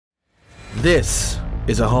This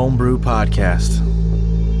is a homebrew podcast.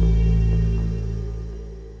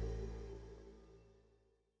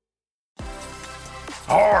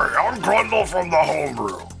 Hi, I'm Grundle from the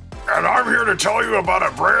Homebrew, and I'm here to tell you about a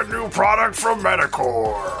brand new product from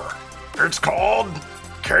Medicore. It's called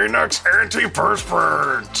Canex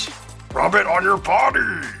Antiperspirant. Rub it on your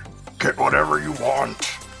body. Get whatever you want.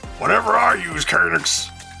 Whenever I use Canex,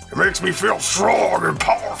 it makes me feel strong and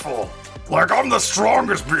powerful. Like I'm the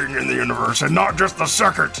strongest being in the universe and not just the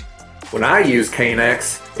second. When I use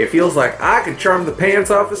Canex, it feels like I could charm the pants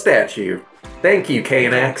off a statue. Thank you,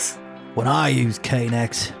 Canex. When I use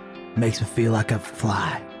Canex, it makes me feel like I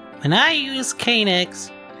fly. When I use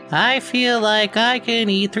Canex, I feel like I can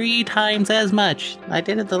eat 3 times as much. I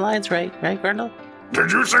did it the lines right, Grundle? Did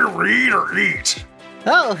you say read or eat?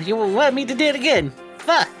 Oh, you want me to do it again?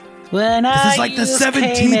 Fuck. When This is like the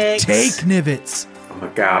 17th Canex, take, Nivets. Oh my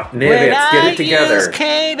god, Nivets, get it together. When I use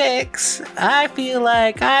Canex, I feel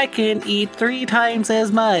like I can eat 3 times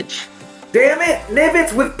as much. Damn it,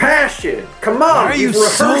 Nivets with passion. Come on, Why are you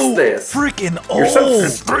rehearsed so this. freaking You're so old?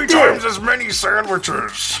 It's 3 times as many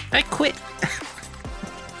sandwiches. I quit.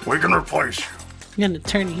 We can replace you. I'm gonna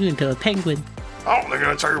turn you into a penguin. I don't think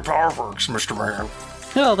that's how your power works, Mr. Man.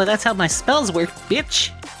 No, but that's how my spells work,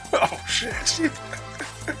 bitch. Oh, shit.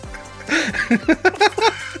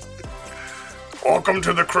 Welcome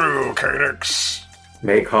to the crew, Canex.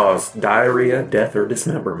 May cause diarrhea, death, or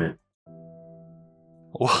dismemberment.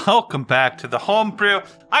 Welcome back to the Homebrew.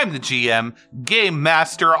 I'm the GM, Game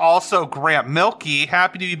Master, also Grant Milky.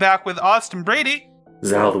 Happy to be back with Austin Brady.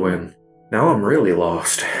 Zaldwin. Now I'm really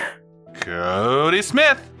lost. Cody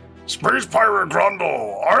Smith. Space Pirate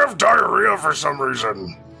Grundle. I have diarrhea for some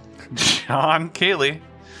reason. John Cayley.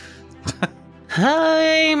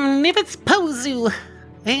 I'm Nivets Pozu,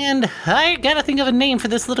 and I gotta think of a name for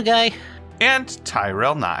this little guy. And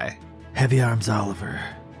Tyrell Nye. Heavy Arms Oliver.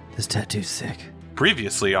 This tattoo's sick.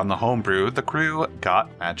 Previously on the Homebrew, the crew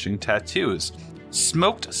got matching tattoos,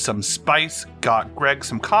 smoked some spice, got Greg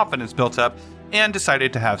some confidence built up, and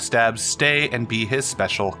decided to have Stabs stay and be his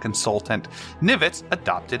special consultant. Nivets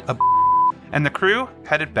adopted a and the crew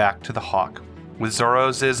headed back to the Hawk, with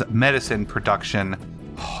Zoros' medicine production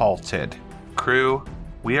halted. Crew,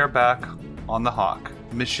 we are back on the Hawk.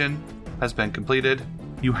 Mission has been completed.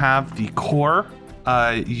 You have the core,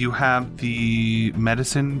 you have the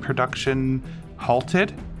medicine production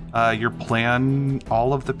halted. Your plan,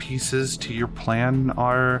 all of the pieces to your plan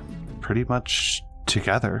are pretty much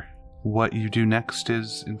together. What you do next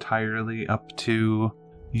is entirely up to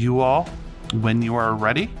you all. When you are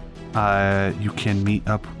ready, you can meet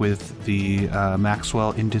up with the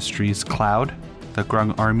Maxwell Industries cloud. The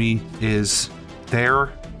Grung army is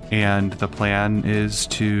there, and the plan is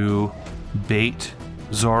to bait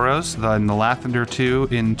Zoros, then the Lathander 2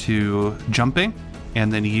 into jumping,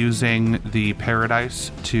 and then using the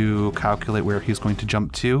Paradise to calculate where he's going to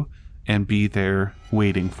jump to and be there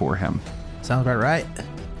waiting for him. Sounds about right.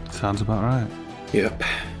 Sounds about right. Yep.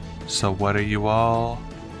 So what are you all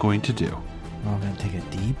going to do? We're all gonna take a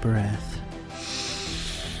deep breath.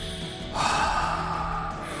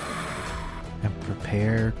 And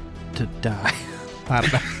prepare to die. I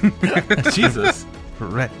don't know. Jesus.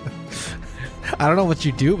 Right. I don't know what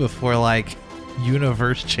you do before, like,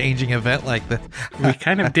 universe-changing event like this. We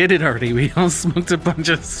kind of did it already. We all smoked a bunch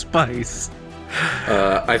of spice.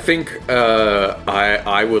 I think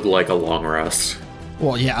I would like a long rest.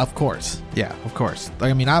 Well, yeah, of course. Yeah, of course.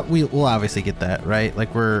 Like, I mean, we'll obviously get that, right?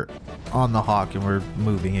 Like, we're on the Hawk and we're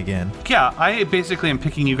moving again. Yeah, I basically am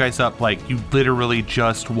picking you guys up like you literally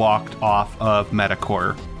just walked off of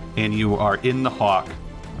Medicore and you are in the Hawk.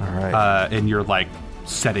 All right. And you're like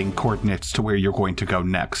setting coordinates to where you're going to go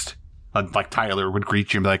next. Like Tyler would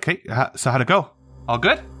greet you and be like, hey, so how'd it go? All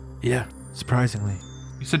good? Yeah, surprisingly.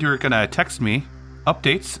 You said you were going to text me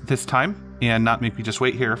updates this time and not make me just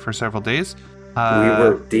wait here for several days. We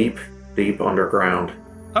were deep underground.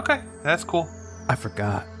 Okay, that's cool. I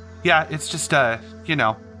forgot. Yeah, it's just,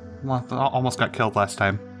 almost got killed last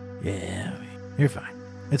time. Yeah, you're fine.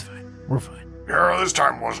 It's fine. We're fine. Yeah, this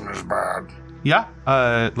time wasn't as bad. Yeah,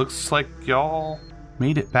 looks like y'all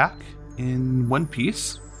made it back in one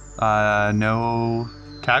piece. No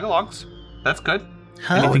tag-alongs. That's good.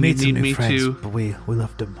 Huh? Anything We made you some need new me friends, to... but we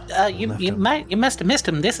left them. You must have missed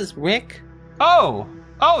him. This is Rick. Oh,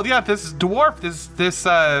 yeah, this dwarf, this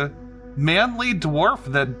manly dwarf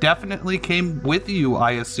that definitely came with you,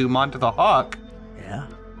 I assume, onto the Hawk. Yeah.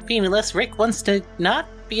 I mean, unless Rick wants to not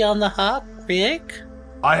be on the Hawk, Rick.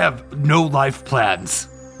 I have no life plans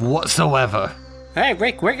whatsoever. All right,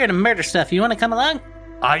 Rick, we're gonna murder stuff. You want to come along?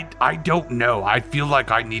 I don't know. I feel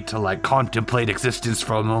like I need to, contemplate existence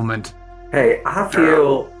for a moment. Hey, I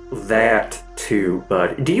feel that too,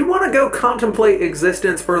 bud. Do you want to go contemplate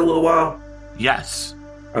existence for a little while? Yes.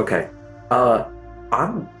 Okay.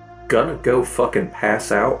 I'm gonna go fucking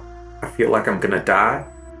pass out. I feel like I'm gonna die.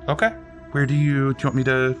 Okay. Where do you want me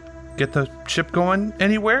to get the ship going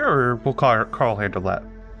anywhere, or will Carl handle that?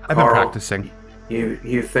 I've been practicing.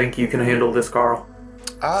 You think you can handle this, Carl?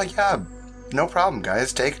 Yeah. No problem,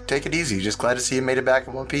 guys. Take it easy. Just glad to see you made it back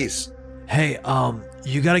in one piece. Hey,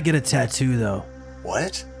 you gotta get a tattoo though.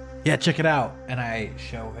 What? Yeah, check it out. And I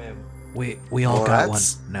show him. We all got one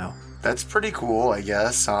now. That's pretty cool, I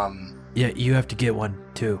guess. Yeah, you have to get one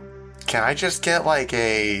too. Can I just get like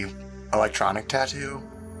a electronic tattoo?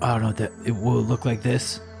 I don't know that it will look like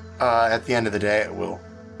this. At the end of the day, it will.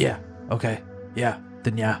 Yeah. Okay. Yeah.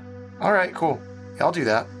 Then yeah. All right, cool. Yeah, I'll do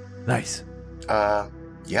that. Nice.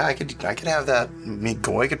 Yeah, I could have that. Me,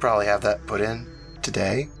 Goy could probably have that put in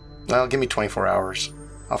today. Well, give me 24 hours.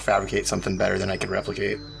 I'll fabricate something better than I can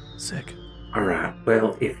replicate. Sick. Alright,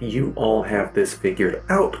 well, if you all have this figured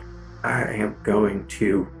out, I'm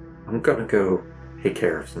gonna go take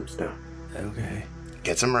care of some stuff. Okay.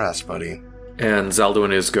 Get some rest, buddy. And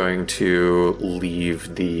Zaldwin is going to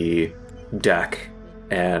leave the deck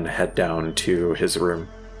and head down to his room.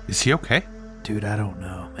 Is he okay? Dude, I don't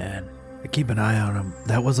know, man. I keep an eye on him.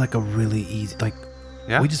 That was like a really easy,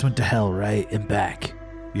 Yeah. we just went to hell, right? And back.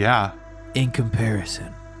 Yeah. In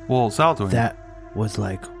comparison, Well, Zaldwin. that was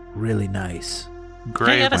like really nice.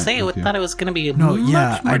 Gray I gotta went say, I with you. thought it was gonna be No, much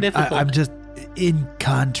yeah, more difficult. I'm just in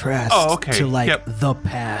contrast Oh, okay. to like Yep. the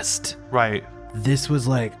past. Right. This was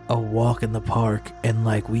like a walk in the park, and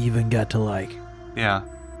like we even got to like Yeah.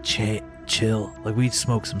 chill. Like we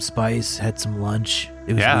smoked some spice, had some lunch.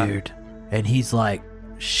 It was Yeah. weird, and he's like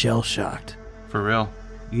shell shocked. For real.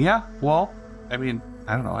 Yeah. Well, I mean,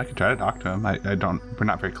 I don't know. I could try to talk to him. I don't. We're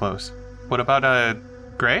not very close. What about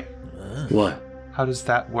Gray? What? How does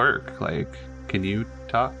that work? Like, can you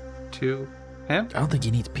talk to him? I don't think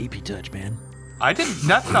he needs pee-pee touch, man. I didn't.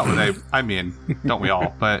 That's not what I mean, don't we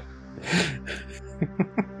all? But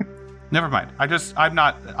never mind. I'm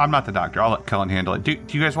not the doctor. I'll let Kellen handle it. Do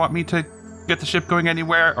you guys want me to get the ship going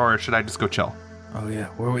anywhere, or should I just go chill? Oh yeah,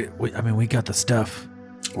 we got the stuff.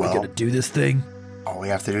 We Well, gotta do this thing. all we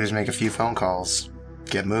have to do is make a few phone calls,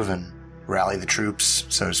 get moving, rally the troops,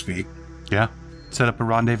 so to speak. Yeah. Set up a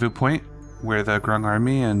rendezvous point where the Grung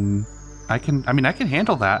army and I can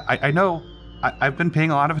handle that. I know. I've been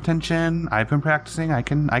paying a lot of attention. I've been practicing. I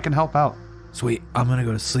can help out. Sweet. I'm gonna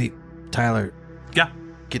go to sleep. Tyler, Yeah.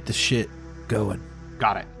 get the shit going.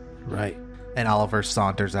 Got it. Right. And Oliver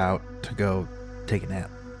saunters out to go take a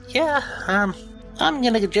nap. Yeah, I'm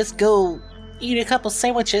gonna just go eat a couple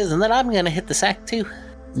sandwiches and then I'm gonna hit the sack too.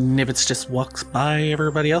 Nivitz just walks by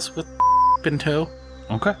everybody else with in tow.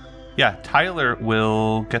 Okay. Yeah, Tyler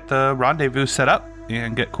will get the rendezvous set up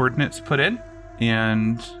and get coordinates put in,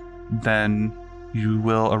 and then you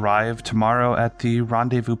will arrive tomorrow at the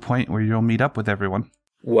rendezvous point where you'll meet up with everyone.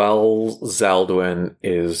 While Zaldwin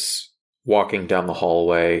is walking down the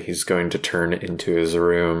hallway, he's going to turn into his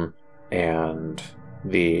room, and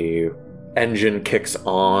the engine kicks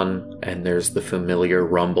on, and there's the familiar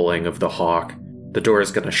rumbling of the hawk. The door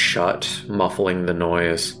is going to shut, muffling the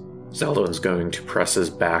noise. Zeldwin's going to press his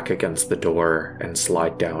back against the door and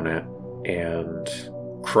slide down it and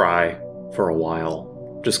cry for a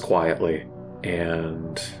while, just quietly,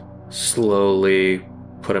 and slowly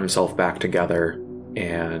put himself back together,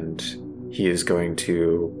 and he is going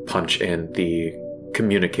to punch in the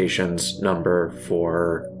communications number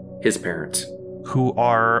for his parents. Who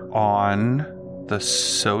are on the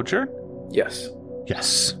Sojourn? Yes.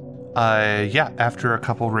 Yes. Yeah, after a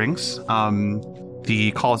couple rings,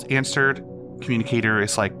 the call is answered. Communicator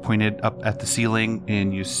is like pointed up at the ceiling,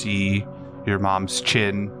 and you see your mom's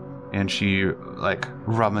chin, and she like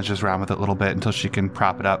rummages around with it a little bit until she can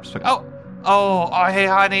prop it up. She's like, oh, hey,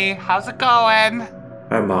 honey, how's it going?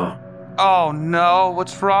 Hi, Ma. Oh, no,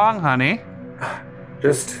 what's wrong, honey?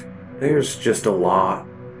 There's just a lot,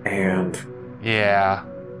 and... Yeah.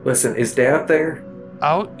 Listen, is Dad there?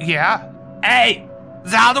 Oh, yeah. Hey,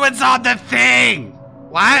 Zaldwin's on the thing!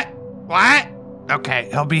 What? Okay,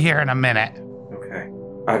 he'll be here in a minute. Okay.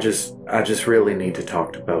 I just really need to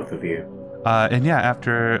talk to both of you. And yeah,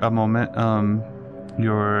 after a moment,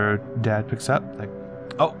 your dad picks up, like,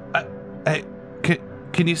 hey,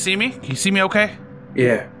 can you see me? Can you see me okay?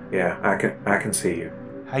 Yeah, I can see you.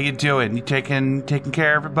 How you doing? You taking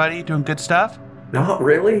care of everybody? Doing good stuff? Not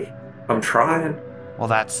really. I'm trying. Well,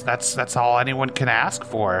 that's all anyone can ask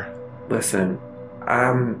for. Listen,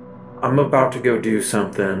 I'm about to go do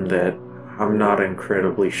something that I'm not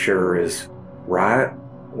incredibly sure is right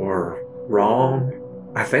or wrong,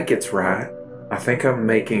 I think it's right. I think I'm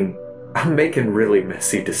making really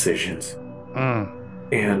messy decisions.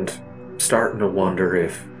 And starting to wonder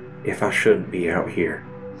if I shouldn't be out here.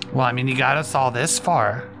 Well, I mean, you got us all this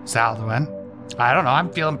far, Zaldwin. I don't know,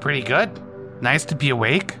 I'm feeling pretty good. Nice to be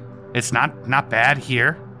awake. It's not bad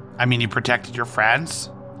here. I mean, you protected your friends.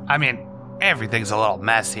 I mean, everything's a little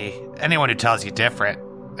messy. Anyone who tells you different,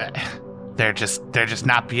 they're just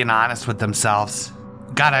not being honest with themselves.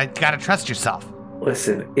 Gotta trust yourself.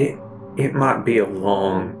 Listen, it might be a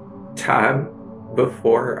long time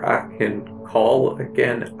before I can call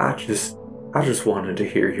again. I just wanted to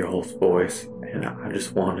hear y'all's voice, and I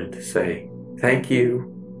just wanted to say thank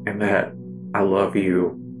you, and that I love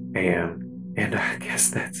you, and I guess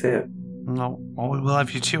that's it. No, well, we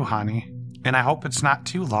love you too, honey. And I hope it's not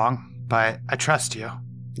too long, but I trust you.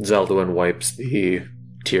 Zeldwin wipes the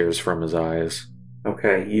tears from his eyes.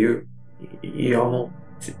 Okay, y'all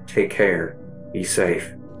take care. Be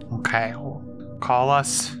safe. Okay, well, call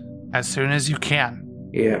us as soon as you can.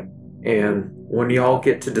 Yeah, and when y'all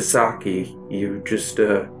get to Dasaki, you just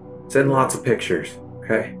send lots of pictures,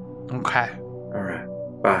 okay? Okay. All right,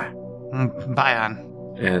 bye. Bye, Ann.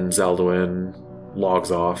 And Zeldwin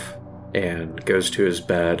logs off and goes to his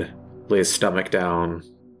bed, lays his stomach down,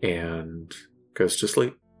 and goes to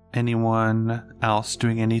sleep. Anyone else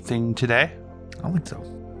doing anything today? I don't think so.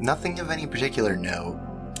 Nothing of any particular note.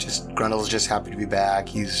 Just Grundle's just happy to be back.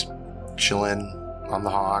 He's chilling on the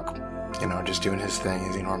hawk, just doing his thing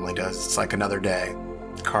as he normally does. It's like another day.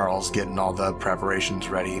 Carl's getting all the preparations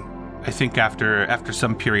ready. I think after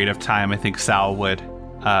some period of time, I think Sal would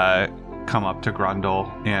come up to Grundle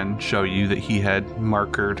and show you that he had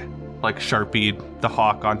Sharpied the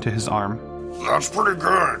hawk onto his arm. That's pretty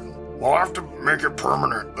good. We'll have to make it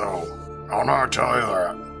permanent, though. I don't know how to tell you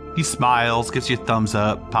that. He smiles, gives you a thumbs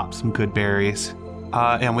up, pops some good berries.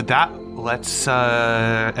 And with that, let's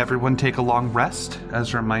everyone take a long rest.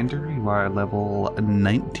 As a reminder, you are level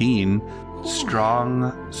 19.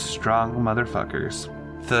 Strong motherfuckers.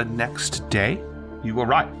 The next day, you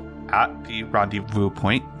arrive at the rendezvous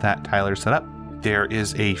point that Tyler set up. There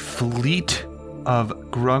is a fleet of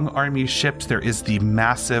Grung Army ships. There is the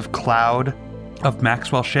massive cloud of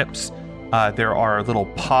Maxwell ships. There are little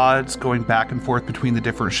pods going back and forth between the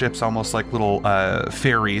different ships, almost like little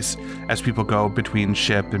ferries as people go between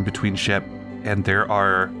ship. And there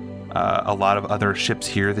are a lot of other ships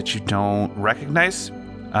here that you don't recognize.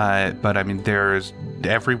 But I mean,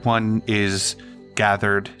 everyone is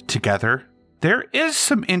gathered together. There is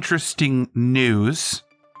some interesting news.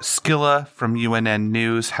 Skilla from UNN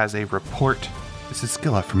News has a report. This is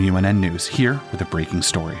Skilla from UNN News, here with a breaking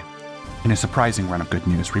story. In a surprising run of good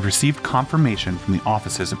news, we've received confirmation from the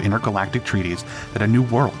offices of intergalactic treaties that a new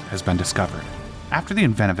world has been discovered. After the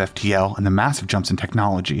invent of FTL and the massive jumps in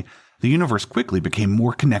technology, the universe quickly became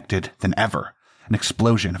more connected than ever. An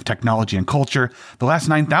explosion of technology and culture, the last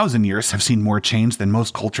 9,000 years have seen more change than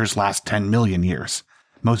most cultures' last 10 million years.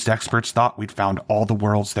 Most experts thought we'd found all the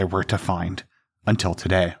worlds there were to find. Until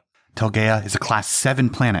today. Telgaea is a Class 7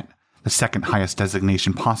 planet, the second highest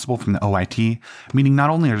designation possible from the OIT, meaning not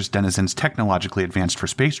only are its denizens technologically advanced for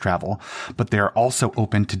space travel, but they are also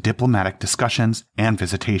open to diplomatic discussions and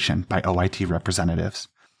visitation by OIT representatives.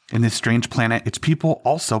 In this strange planet, its people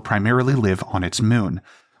also primarily live on its moon,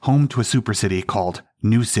 home to a supercity called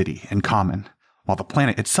New City in common, while the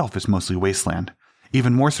planet itself is mostly wasteland.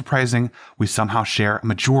 Even more surprising, we somehow share a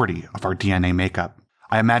majority of our DNA makeup.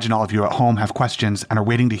 I imagine all of you at home have questions and are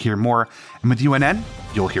waiting to hear more, and with UNN,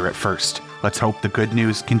 you'll hear it first. Let's hope the good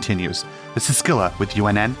news continues. This is Skilla with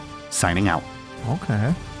UNN, signing out.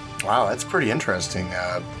 Okay. Wow, that's pretty interesting.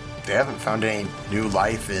 They haven't found any new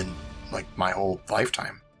life in, my whole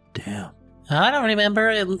lifetime. Damn. I don't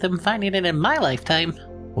remember them finding it in my lifetime.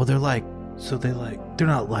 Well, they're not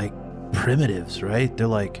primitives, right?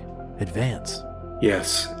 They're advanced.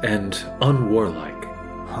 Yes, and unwarlike.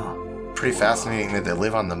 Huh. Pretty fascinating that they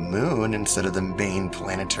live on the moon instead of the main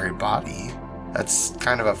planetary body. That's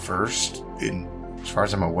kind of a first, as far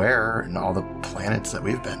as I'm aware, in all the planets that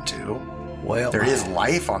we've been to. Well, there is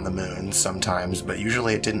life on the moon sometimes, but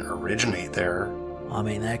usually it didn't originate there. I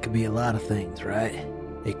mean, that could be a lot of things, right?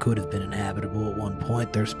 It could have been inhabitable at one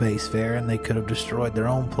point. They're spacefaring. They could have destroyed their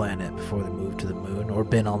own planet before they moved to the moon, or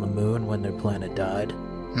been on the moon when their planet died.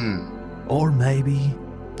 Or maybe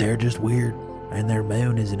they're just weird, and their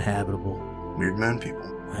moon is inhabitable. Weird moon people.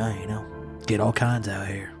 Well, get all kinds out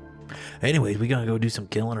here. Anyways, we gonna go do some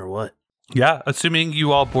killing or what? Yeah, assuming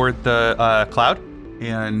you all board the cloud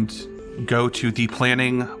and go to the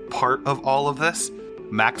planning part of all of this,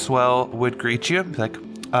 Maxwell would greet you. Be like,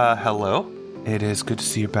 hello. It is good to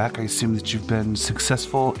see you back. I assume that you've been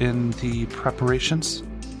successful in the preparations?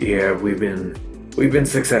 Yeah, we've been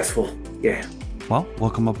successful. Yeah. Well,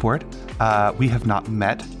 welcome aboard. We have not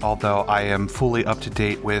met, although I am fully up to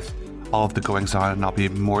date with all of the goings-on, and I'll be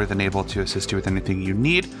more than able to assist you with anything you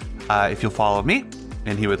need if you'll follow me.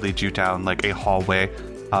 And he would lead you down like a hallway,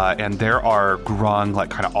 and there are grung like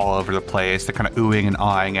kind of all over the place. They're kind of oohing and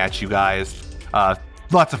ahhing at you guys.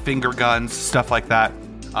 Lots of finger guns, stuff like that.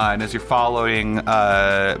 And as you're following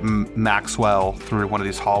Maxwell through one of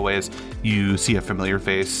these hallways, you see a familiar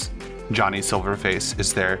face. Johnny Silverface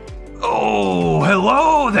is there. Oh,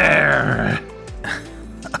 hello there!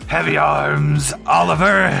 Heavy Arms,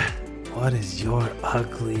 Oliver. What is your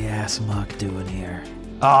ugly ass muck doing here?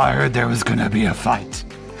 Oh, I heard there was gonna be a fight.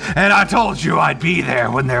 And I told you I'd be there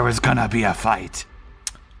when there was gonna be a fight.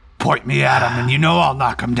 Point me at him and you know I'll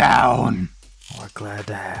knock him down. We're glad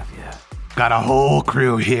to have you. Got a whole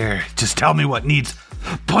crew here. Just tell me what needs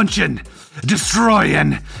punching,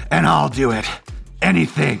 destroying, and I'll do it.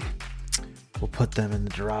 Anything. We'll put them in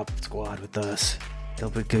the drop squad with us.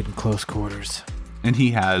 They'll be good in close quarters. And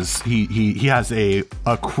he has a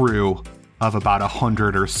crew of about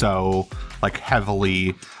 100 or so, like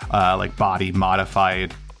heavily like body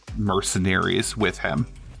modified mercenaries with him.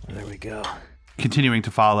 There we go. Continuing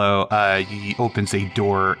to follow, he opens a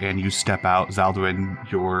door and you step out.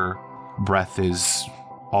 Zaldwin, your breath is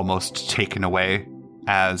almost taken away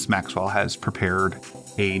as Maxwell has prepared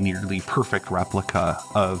a nearly perfect replica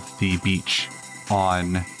of the beach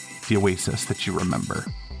on the oasis that you remember.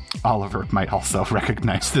 Oliver might also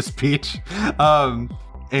recognize this beach. And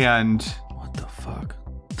what the fuck?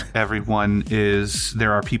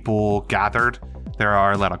 There are people gathered. There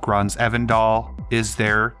are a lot of grunts. Evandal is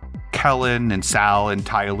there. Kellen and Sal and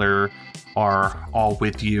Tyler are all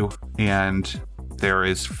with you. And there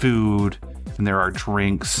is food and there are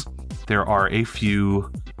drinks. There are a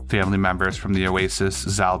few family members from the Oasis,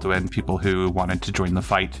 Zaldwin, people who wanted to join the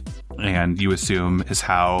fight. And you assume is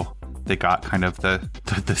how they got kind of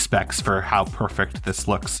the specs for how perfect this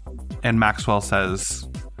looks. And Maxwell says,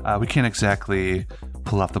 we can't exactly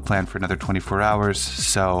pull off the plan for another 24 hours,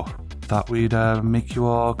 so thought we'd make you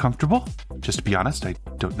all comfortable. Just to be honest, I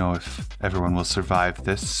don't know if everyone will survive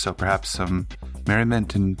this, so perhaps some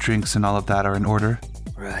merriment and drinks and all of that are in order.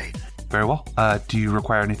 Right. Very well. Do you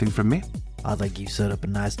require anything from me? I think you set up a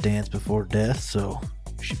nice dance before death, so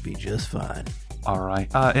you should be just fine. All right.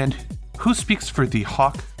 And who speaks for the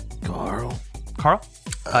Hawk? Carl?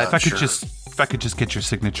 If I could Sure. just get your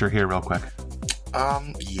signature here real quick.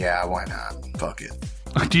 Yeah, why not? Fuck it.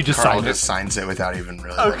 Do you just Carl sign it? just signs it without even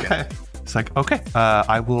really looking. Okay. It's like, okay,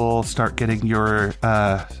 I will start getting your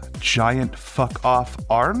giant fuck off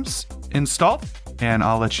arms installed, and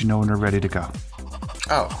I'll let you know when we're ready to go.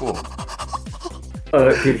 Oh, cool.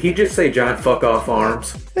 Did he just say giant fuck off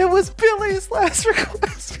arms? It was Billy's last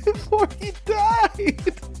request before he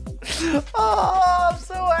died. Oh, I'm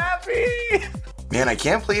so happy. Man, I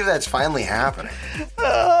can't believe that's finally happening.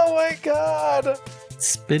 Oh my god.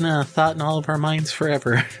 It's been a thought in all of our minds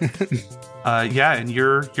forever. Yeah, and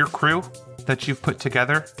your crew that you've put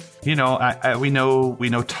together, you know, we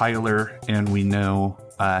know Tyler and we know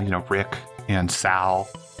Rick and Sal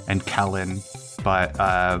and Kellen, but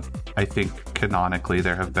I think canonically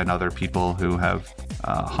there have been other people who have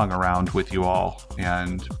hung around with you all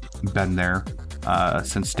and been there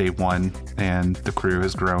since day one, and the crew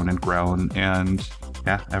has grown and grown, and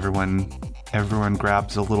yeah, everyone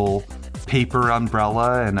grabs a little paper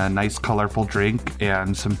umbrella and a nice colorful drink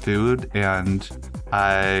and some food, and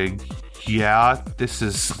this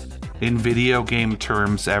is, in video game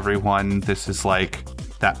terms, everyone, this is like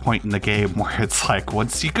that point in the game where it's like,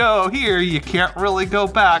 once you go here, you can't really go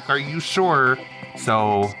back. Are you sure?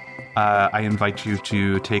 So I invite you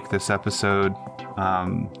to take this episode,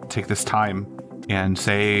 take this time and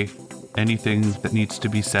say anything that needs to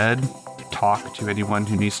be said, talk to anyone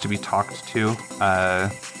who needs to be talked to,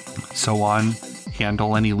 so on,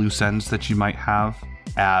 handle any loose ends that you might have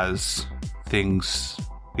as things,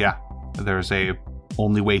 there's a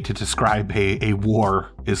only way to describe a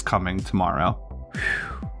war is coming tomorrow.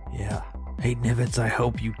 Yeah. Hey, Nivets, I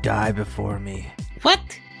hope you die before me. What?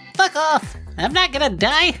 Fuck off. I'm not gonna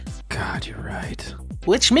die. God, you're right.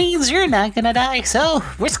 Which means you're not gonna die, so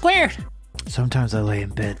we're squared. Sometimes I lay in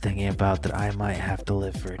bed thinking about that I might have to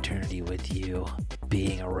live for eternity with you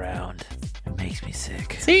being around. It makes me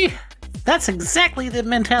sick. See? That's exactly the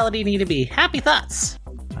mentality you need to be. Happy thoughts.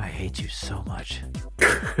 I hate you so much.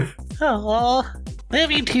 Oh,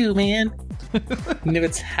 love you too, man.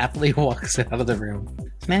 Nivets happily walks out of the room.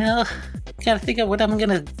 Now, gotta think of what I'm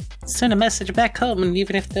gonna send a message back home, and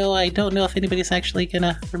even if though I don't know if anybody's actually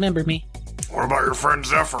gonna remember me. What about your friend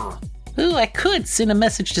Zephyr? Ooh, I could send a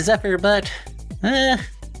message to Zephyr, but...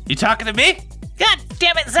 You talking to me? God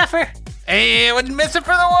damn it, Zephyr! Hey, wouldn't miss it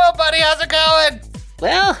for the world, buddy. How's it going?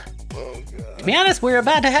 Well, to be honest, we're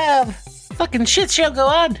about to have a fucking shit show go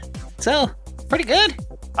on. So, pretty good.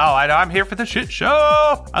 Oh, I know. I'm here for the shit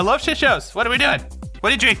show. I love shit shows. What are we doing? What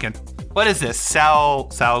are you drinking? What is this? Sal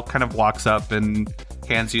kind of walks up and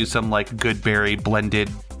hands you some like Goodberry blended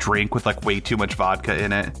drink with like way too much vodka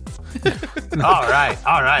in it. All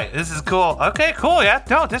right. This is cool. Okay, cool. Yeah.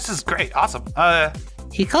 No, this is great. Awesome.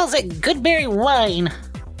 He calls it Goodberry wine.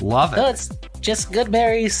 Love So it. it's just good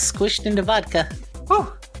berries squished into vodka.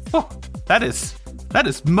 Whew. That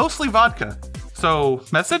is mostly vodka. So,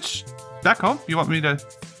 message back home. You want me to?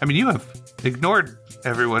 I mean, you have ignored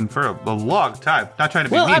everyone for a long time. Not trying to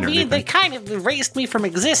be Well, mean I or mean, anything. they kind of erased me from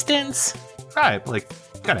existence. Right, like,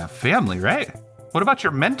 you gotta have family, right? What about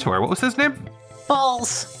your mentor? What was his name?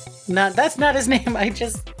 Balls. No, that's not his name. I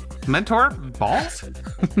just... Mentor? Balls?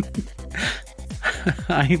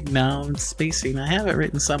 I'm spacing. I have it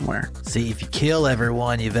written somewhere. See if you kill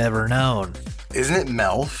everyone you've ever known. Isn't it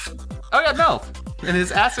Melf? Oh, yeah, Melf. And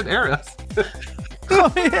his acid arrows.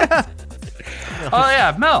 Oh, yeah. Oh,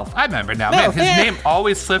 yeah, Melf. I remember now. Man, Melf, his yeah. name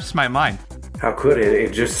always slips my mind. How could it?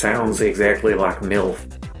 It just sounds exactly like MILF.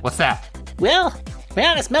 What's that? Well, to be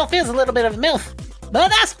honest, MILF is a little bit of a MILF. But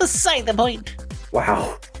that's beside the point.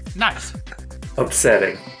 Wow. Nice.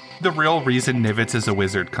 Upsetting. The real reason Nivitz is a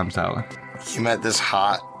wizard comes out. You met this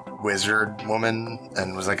hot wizard woman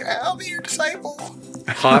and was like, I'll be your disciple.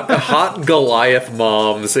 Hot Goliath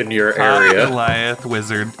moms in your Hot area. Goliath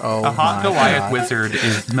wizard. Oh a hot my Goliath God. wizard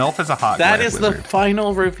is Melf is a hot That Goliath is wizard. the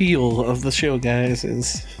final reveal of the show, guys.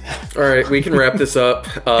 All right, we can wrap this up.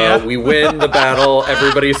 Yeah. We win the battle.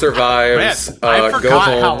 Everybody Man, survives. I Go forgot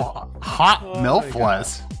home. how hot Melf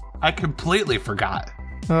was. I completely forgot.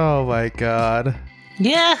 Oh my god.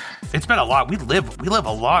 Yeah. It's been a lot. We live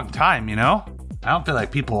a long time, you know? I don't feel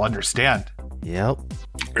like people understand. Yep.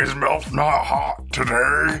 Is Melf not hot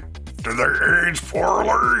today? Do they age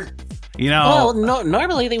poorly? You know, Well, no,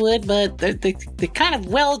 normally they would, but they're kind of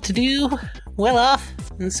well-to-do, well-off,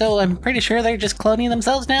 and so I'm pretty sure they're just cloning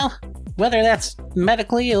themselves now. Whether that's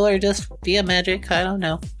medically or just via magic, I don't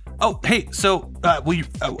know. oh, hey, so, will you,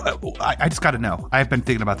 I just gotta know. I've been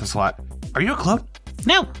thinking about this a lot. Are you a clone?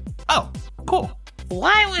 No. Oh, cool.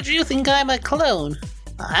 Why would you think I'm a clone?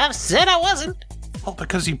 I've said I wasn't. Well,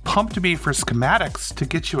 because you pumped me for schematics to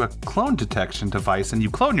get you a clone detection device, and you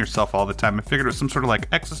clone yourself all the time. I figured it was some sort of, like,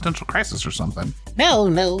 existential crisis or something. No.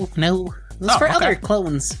 It was for okay. other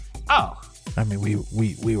clones. Oh, I mean, we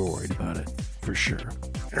were worried about it, for sure.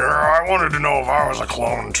 Yeah, I wanted to know if I was a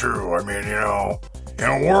clone too. I mean, in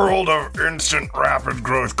a world of instant rapid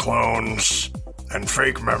growth clones and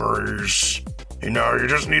fake memories, you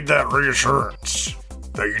just need that reassurance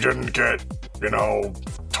that you didn't get,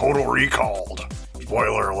 total recalled.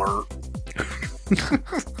 Spoiler alert.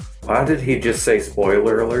 Why did he just say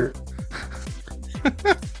spoiler alert?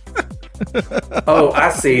 Oh, I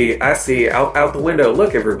see. Out the window.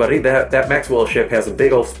 Look, everybody. That Maxwell ship has a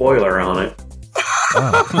big old spoiler on it.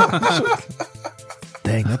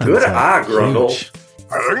 Dang, that Good thing's, eye, Grundle. huge.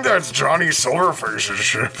 I think that's Johnny Silverface's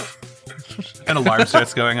ship. an alarm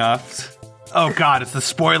starts going off. Oh, God, it's the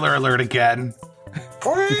spoiler alert again.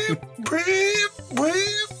 Beep, beep,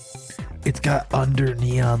 beep. It's got under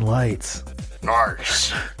neon lights.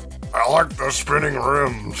 Nice. I like the spinning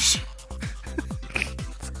rims.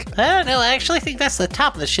 I don't know. I actually think that's the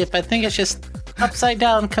top of the ship. I think it's just upside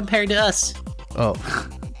down compared to us. Oh,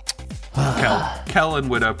 Kellen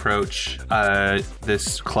would approach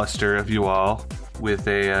this cluster of you all with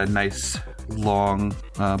a nice, long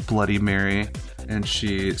Bloody Mary, and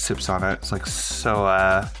she sips on it. It's like,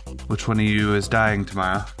 so, which one of you is dying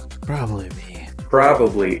tomorrow? probably me.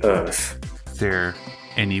 Probably us. Is there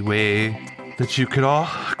any way that you could all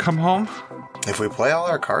come home? If we play all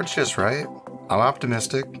our cards just right, I'm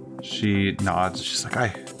optimistic. She nods. She's like, I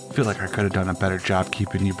feel like I could have done a better job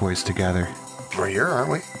keeping you boys together. We're here,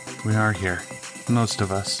 aren't we? We are here. Most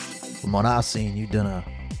of us. From what I've seen, you done a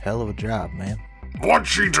hell of a job, man. What'd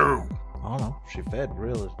she do? I don't know. She fed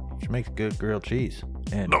real. She makes good grilled cheese.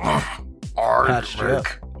 And I Patched you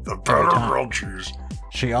make the better time. grilled cheese.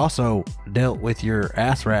 she also dealt with your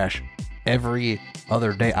ass rash every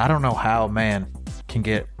other day. I don't know how a man can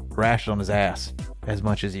get rash on his ass as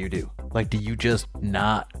much as you do. Like, do you just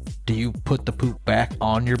not? Do you put the poop back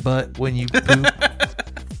on your butt when you poop?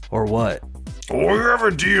 Or what? We have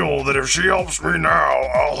a deal that if she helps me now,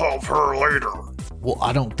 I'll help her later. Well,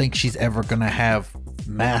 I don't think she's ever gonna have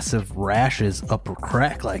massive rashes up her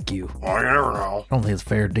crack like you. Well, you never know. I don't think it's a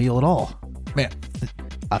fair deal at all. Man,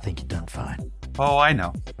 I think you done fine. Oh, I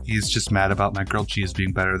know. He's just mad about my grilled cheese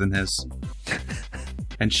being better than his.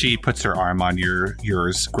 And she puts her arm on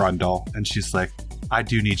yours, Grundle, and she's like, I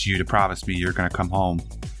do need you to promise me you're going to come home,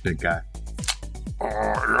 big guy.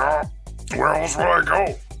 Yeah. Where else would I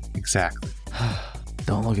go? Exactly.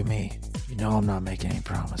 Don't look at me. You know I'm not making any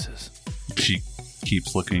promises. She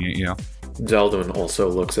keeps looking at you. Zeldwin also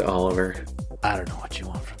looks at Oliver. I don't know what you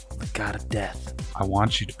want from the god of death. I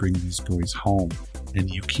want you to bring these boys home, and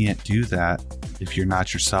you can't do that if you're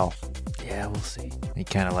not yourself. Yeah, we'll see. He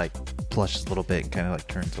kind of like blushes a little bit and kind of like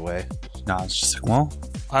turns away. No, it's just like, well,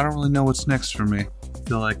 I don't really know what's next for me. I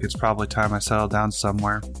feel like it's probably time I settle down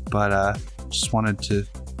somewhere, but just wanted to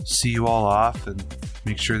see you all off and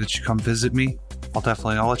make sure that you come visit me.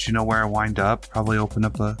 I'll let you know where I wind up. Probably open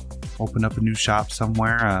up a new shop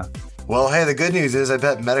somewhere. Well, hey, the good news is I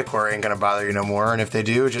bet Metacore ain't gonna bother you no more, and if they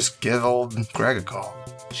do, just give old Greg a call.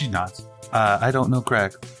 She nods. I don't know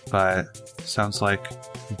Greg, but sounds like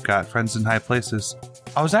you've got friends in high places.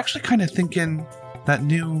 I was actually kind of thinking that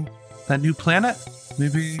new planet.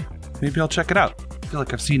 Maybe I'll check it out. I feel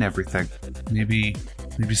like I've seen everything. Maybe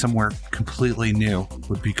somewhere completely new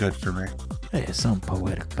would be good for me. Hey, something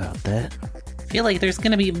poetic about that. I feel like there's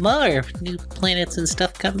gonna be more new planets and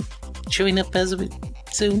stuff showing up as of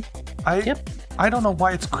soon. I don't know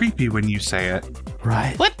why it's creepy when you say it.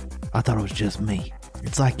 Right. What? I thought it was just me.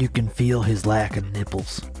 It's like you can feel his lack of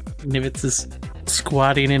nipples. Nivitz is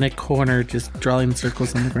squatting in a corner, just drawing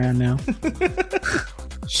circles on the ground now.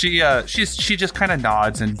 She just kind of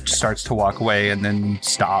nods and starts to walk away, and then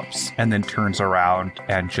stops, and then turns around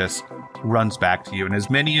and just runs back to you. And as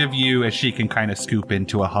many of you as she can kind of scoop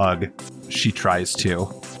into a hug, she tries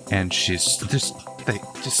to. And she's just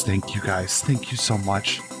thank you guys. Thank you so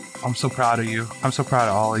much. I'm so proud of you. I'm so proud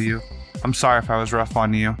of all of you. I'm sorry if I was rough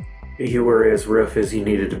on you. You were as rough as you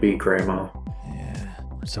needed to be, Grandma. Yeah,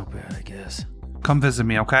 so bad, I guess. Come visit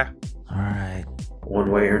me, okay? All right.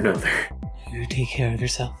 One way or another. You take care of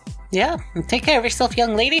yourself. Yeah, take care of yourself,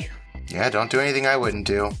 young lady. Yeah, don't do anything I wouldn't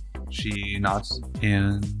do. She nods,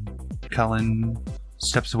 and Kellen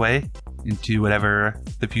steps away into whatever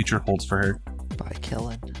the future holds for her. Bye,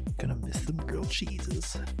 Kellen. Gonna miss them grilled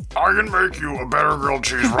cheeses. I can make you a better grilled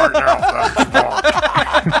cheese right now if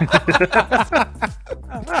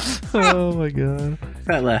that's want. Oh my god.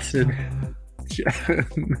 That lasted.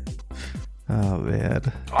 Oh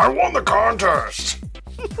man. I won the contest.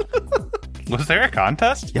 Was there a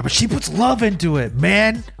contest? Yeah, but she puts love into it,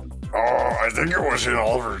 man. Oh, I think it was in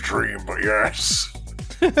Oliver's dream, but yes.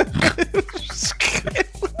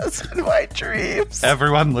 That's in my dreams.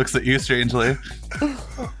 Everyone looks at you strangely.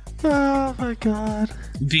 Oh my god.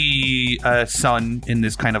 The sun in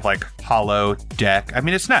this kind of like hollow deck. I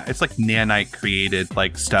mean, it's like nanite created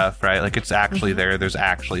like stuff, right? Like it's actually there. There's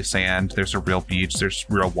actually sand. There's a real beach. There's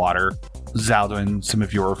real water. Zaldwin, some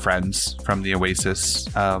of your friends from the Oasis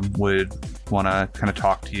would want to kind of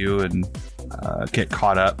talk to you and get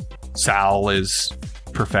caught up. Sal is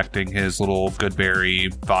perfecting his little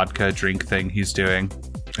Goodberry vodka drink thing he's doing.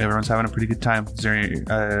 Everyone's having a pretty good time. Is there any,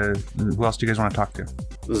 who else do you guys want to talk to?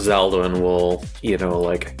 Zeldwin will,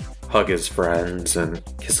 like hug his friends and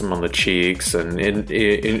kiss them on the cheeks and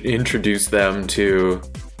introduce them to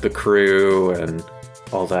the crew and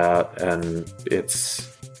all that. And it's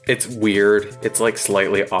weird. It's like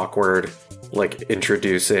slightly awkward, like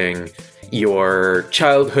introducing your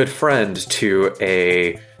childhood friend to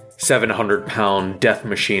a 700-pound death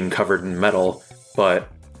machine covered in metal, but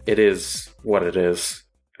it is what it is.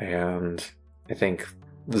 And I think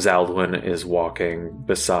Zaldwin is walking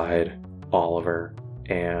beside Oliver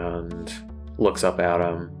and looks up at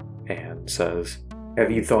him and says, "Have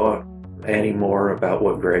you thought any more about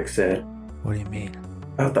what Greg said? What do you mean?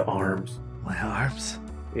 About the arms?" My arms?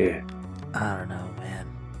 Yeah. I don't know, man.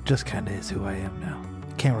 Just kind of is who I am now.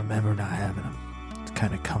 Can't remember not having them. It's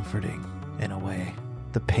kind of comforting in a way.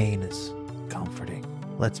 The pain is comforting.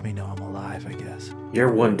 Lets me know I'm alive, I guess.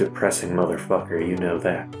 You're one depressing motherfucker, you know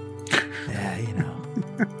that. Yeah, you know.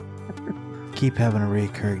 Keep having a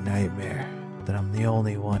recurring nightmare that I'm the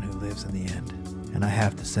only one who lives in the end. And I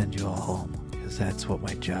have to send you all home, because that's what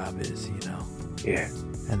my job is, you know. Yeah.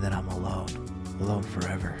 And then I'm alone. Alone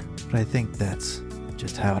forever. But I think that's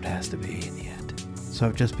just how it has to be in the end. So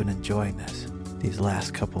I've just been enjoying these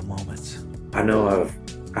last couple moments. I know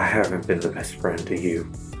I haven't been the best friend to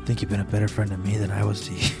you. I think you've been a better friend to me than I was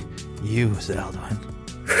to you, Zaldwin.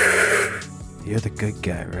 You're the good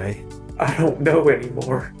guy, right? I don't know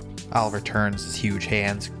anymore. Oliver turns his huge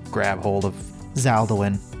hands, grab hold of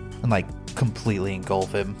Zaldwin, and like completely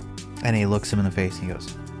engulf him. And he looks him in the face and he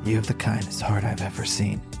goes, "You have the kindest heart I've ever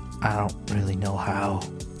seen. I don't really know how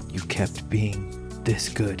you kept being this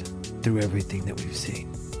good through everything that we've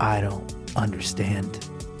seen. I don't understand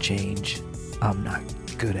change. I'm not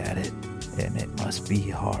good at it, and it must be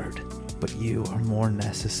hard. But you are more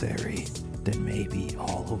necessary than maybe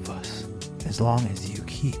all of us. As long as you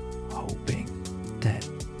keep hoping that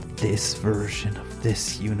this version of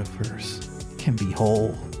this universe can be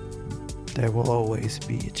whole, there will always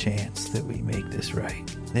be a chance that we make this right.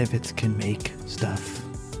 Nivets can make stuff.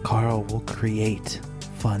 Carl will create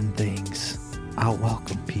fun things. I'll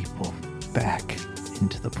welcome people back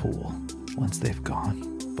into the pool once they've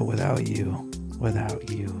gone. But without you,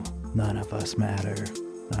 none of us matter,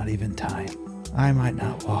 not even time. I might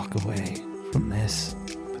not walk away from this,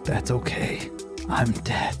 but that's okay. I'm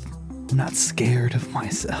death. I'm not scared of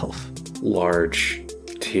myself. Large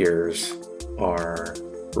tears are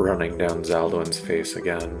running down Zaldwin's face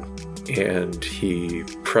again, and he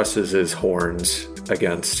presses his horns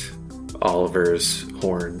against Oliver's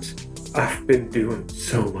horns. I've been doing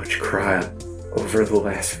so much crying over the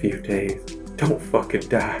last few days. Don't fucking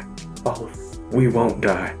die, Oliver. We won't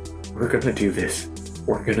die. We're gonna do this.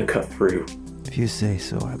 We're gonna cut through. If you say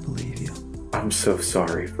so, I believe you. I'm so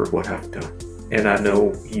sorry for what I've done. And I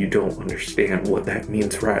know you don't understand what that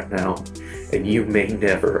means right now. And you may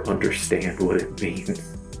never understand what it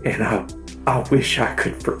means. And I wish I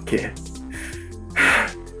could forget.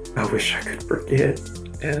 I wish I could forget.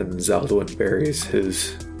 And Zaldwin buries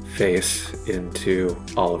his face into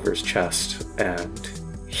Oliver's chest and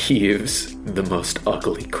heaves the most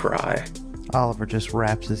ugly cry. Oliver just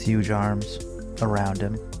wraps his huge arms around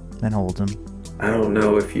him and holds him. I don't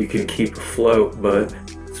know if you can keep afloat, but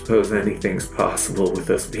I suppose anything's possible with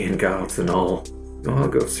us being gods and all. You wanna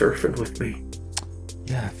go surfing with me?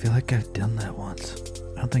 Yeah, I feel like I've done that once.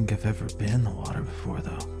 I don't think I've ever been in the water before,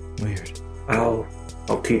 though. Weird.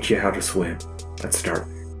 I'll teach you how to swim. Let's start.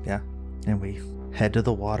 Yeah, and we head to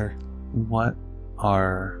the water. What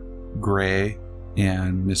are Gray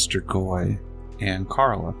and Mr. Goy and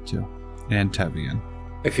Carl up to? And Tevian.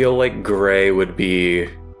 I feel like Gray would be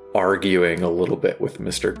arguing a little bit with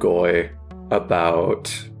Mr. Goy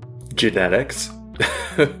about genetics.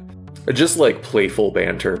 Just like playful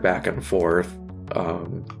banter back and forth.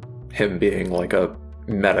 Him being like a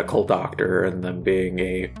medical doctor and then being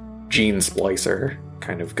a gene splicer,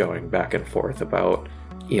 kind of going back and forth about,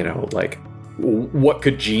 you know, like what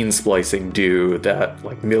could gene splicing do that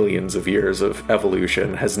like millions of years of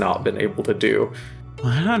evolution has not been able to do.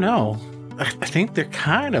 Well, I don't know. I think they're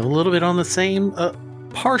kind of a little bit on the same,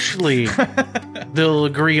 partially they'll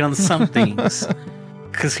agree on some things.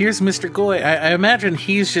 Because here's Mr. Goy. I imagine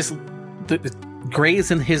he's just, Gray's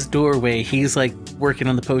in his doorway. He's like working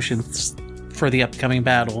on the potions for the upcoming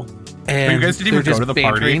battle. And you guys didn't even go to the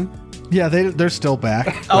party? Yeah, they're still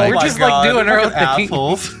back. Oh, we're just like doing our own thing.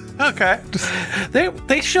 assholes. Okay.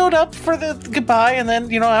 They showed up for the goodbye, and then,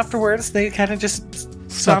 you know, afterwards they kind of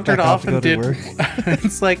just sauntered back off off to and go to did. work.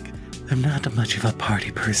 It's like, I'm not much of a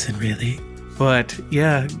party person, really. But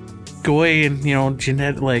yeah, Goy and, you know,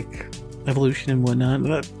 genetic, like, evolution and whatnot,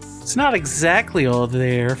 but it's not exactly all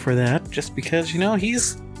there for that, just because, you know,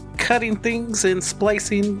 he's cutting things and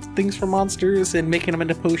splicing things for monsters and making them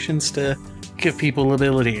into potions to give people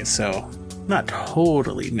abilities, so not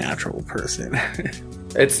totally natural person.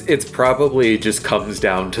 It's probably just comes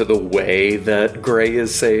down to the way that Gray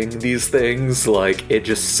is saying these things. Like, it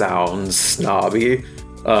just sounds snobby.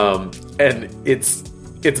 And it's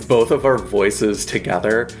both of our voices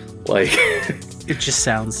together. Like, It just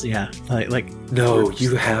sounds, yeah, like no,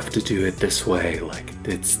 you have to do it this way. Like,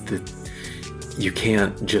 you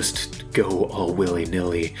can't just go all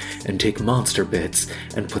willy-nilly and take monster bits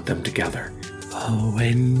and put them together. Oh,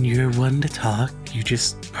 when you're one to talk, you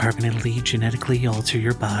just permanently genetically alter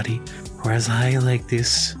your body, whereas I like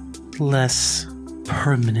this less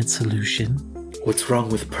permanent solution. What's wrong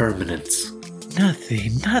with permanence?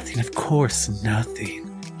 Nothing, of course, nothing.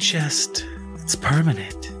 Just, it's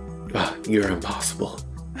permanent. You're impossible.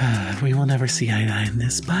 We will never see eye to eye in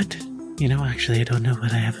this, but, you know, actually, I don't know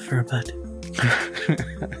what I have for a butt.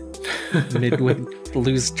 Midway,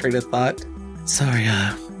 lose train of thought. Sorry,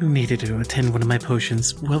 needed to attend one of my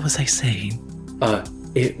potions. What was I saying?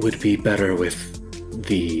 It would be better with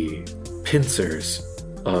the pincers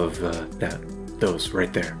of those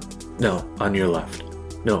right there. No, on your left.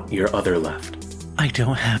 No, your other left. I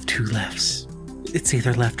don't have two lefts. It's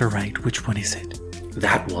either left or right. Which one is it?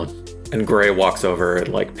 That one. And Gray walks over and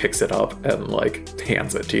like picks it up and like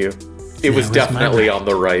hands it to you. It was definitely on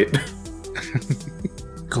the right.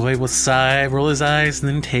 Goy will sigh, roll his eyes, and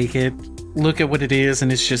then take it. Look at what it is,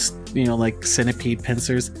 and it's just, you know, like centipede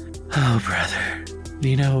pincers. Oh, brother.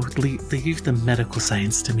 You know, leave the medical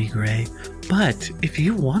science to me, Gray. But if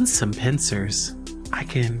you want some pincers, I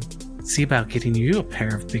can see about getting you a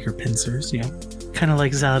pair of bigger pincers, kind of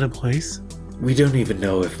like Zelda Boys. We don't even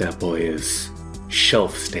know if that boy is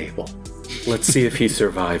shelf stable. Let's see if he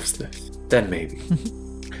survives this. Then maybe.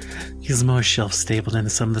 He's more shelf stable than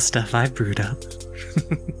some of the stuff I've brewed up.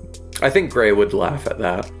 I think Gray would laugh at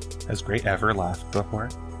that. Has Gray ever laughed before?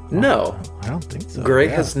 No. I don't think so. Gray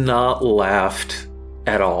Yeah. has not laughed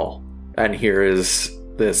at all. And here is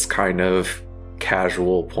this kind of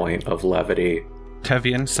casual point of levity.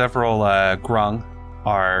 Tevian, several grung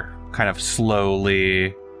are kind of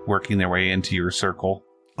slowly working their way into your circle.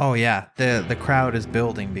 Oh yeah, the crowd is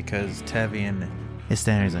building because Tevian is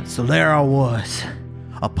standing there. So there I was,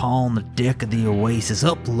 upon the deck of the Oasis,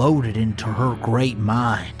 uploaded into her great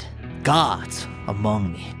mind. Gods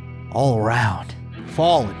among me, all around,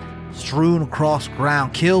 fallen, strewn across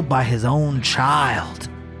ground, killed by his own child.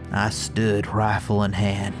 I stood, rifle in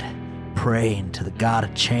hand, praying to the God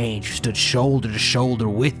of change who stood shoulder to shoulder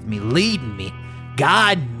with me, leading me,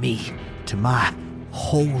 guiding me to my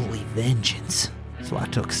holy vengeance. So I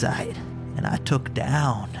took sight, and I took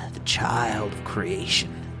down the child of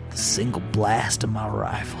creation, the single blast of my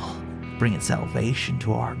rifle, bringing salvation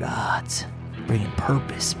to our gods, bringing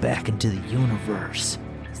purpose back into the universe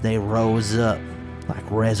as they rose up like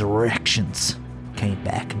resurrections, came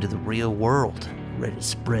back into the real world, ready to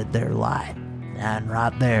spread their light. And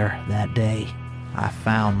right there, that day, I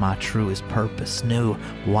found my truest purpose, knew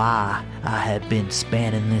why I had been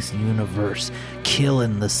spanning this universe,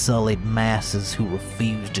 killing the sullied masses who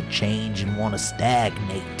refuse to change and want to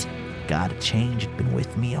stagnate. God of change had been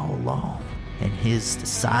with me all along, and his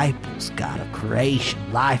disciples, God of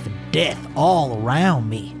creation, life and death, all around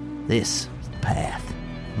me. This is the path,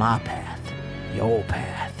 my path, your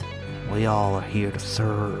path. We all are here to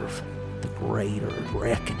serve the greater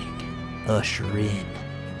reckoning, usher in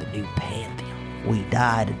the new pantheon. We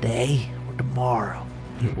die today or tomorrow,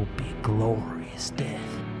 it will be a glorious death,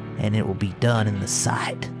 and it will be done in the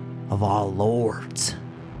sight of our lords,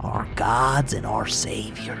 our gods, and our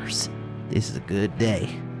saviors. This is a good day.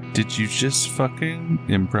 Did you just fucking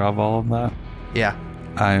improv all of that? Yeah.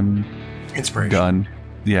 I'm Inspiration. done.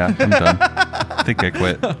 Yeah, I'm done. I think I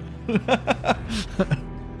quit.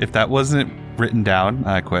 If that wasn't written down,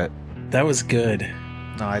 I quit. That was good.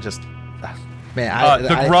 No, I just... Man, The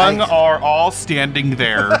grung are all standing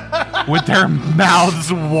there with their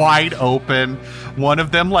mouths wide open. One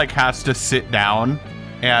of them has to sit down,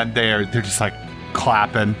 and they're just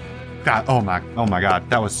clapping. God, oh my God,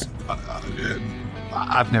 that was.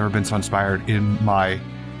 I've never been so inspired in my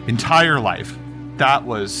entire life. That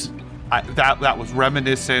was that was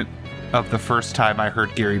reminiscent of the first time I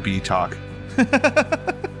heard Gary B talk.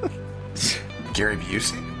 Gary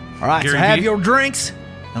Busey. All right, Gary so have V? your drinks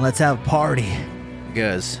and let's have a party,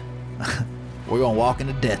 because we're gonna walk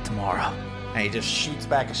into death tomorrow. And he just shoots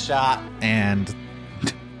back a shot and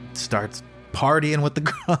starts partying with the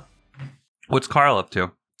girl. What's Carl up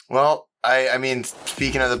to? Well, I mean,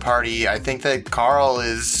 speaking of the party, I think that Carl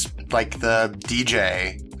is like the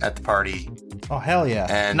DJ at the party. Oh hell yeah!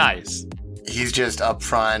 And Nice. he's just up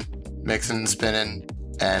front, mixing and spinning,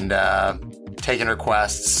 and taking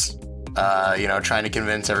requests. Trying to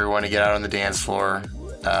convince everyone to get out on the dance floor.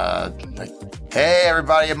 Hey,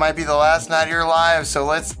 everybody, it might be the last night of your lives, so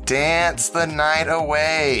let's dance the night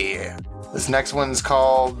away. This next one's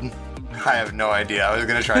called... I have no idea. I was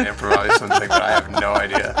going to try and improvise something, but I have no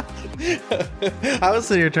idea. I was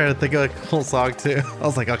sitting here trying to think of a cool song too. I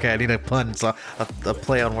was like, okay, I need a pun, so a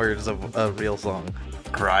play on words of a real song.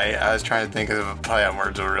 Right? I was trying to think of a play on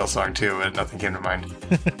words of a real song too, but nothing came to mind.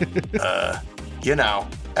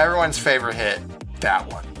 Everyone's favorite hit, that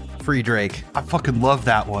one. Free Drake. I fucking love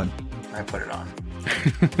that one. I put it on.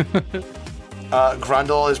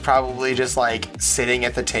 Grundle is probably just sitting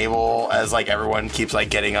at the table as everyone keeps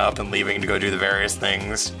getting up and leaving to go do the various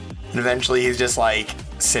things. And eventually he's just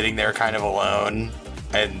sitting there kind of alone.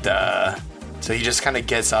 And so he just kind of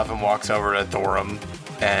gets up and walks over to Thorum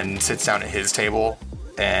and sits down at his table.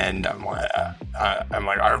 And I'm like,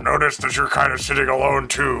 I've noticed that you're kind of sitting alone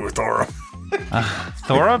too, Thora.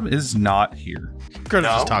 Thorum is not here. Gren's No?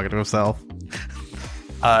 just talking to himself.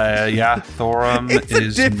 Yeah, Thorum It's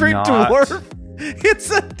is a different not. dwarf. It's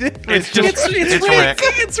a different. It's just it's Rick.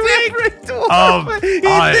 It's different dwarf. He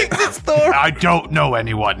thinks it's Thor. I don't know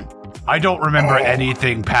anyone. I don't remember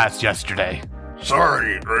anything past yesterday.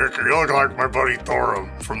 Sorry, Rick, you look like my buddy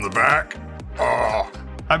Thorum from the back.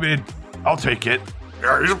 I mean, I'll take it.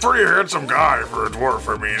 Yeah, he's a pretty handsome guy for a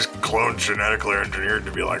dwarf. I mean, he's cloned genetically engineered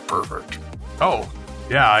to be perfect. Oh,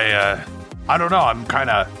 yeah, I don't know. I'm kind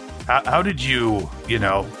of... How did you,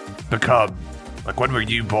 become... when were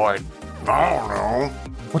you born? I don't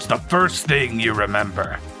know. What's the first thing you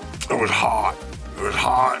remember? It was hot. It was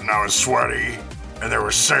hot and I was sweaty. And there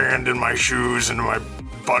was sand in my shoes and my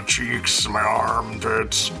butt cheeks, my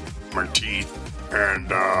armpits, my teeth. And,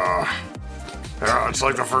 yeah, it's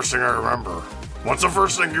like the first thing I remember. What's the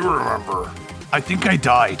first thing you remember? I think I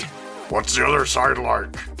died. What's the other side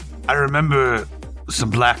like? I remember some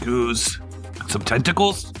black ooze and some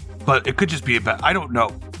tentacles, but it could just be I don't know.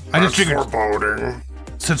 I just That's figured foreboding.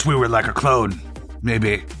 since we were like a clone,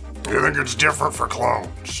 maybe. You think it's different for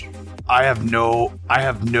clones? I have no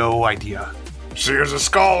idea. See, as a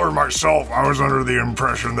scholar myself, I was under the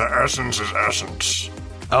impression that essence is essence.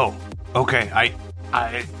 Oh, okay. I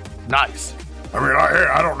nice. I mean,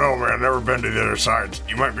 I don't know, man. I've never been to the other side.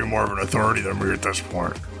 You might be more of an authority than me at this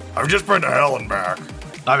point. I've just been to hell and back.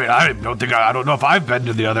 I mean, I don't know if I've been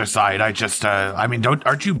to the other side. I just,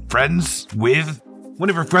 aren't you friends with? One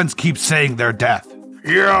of your friends keeps saying they're death.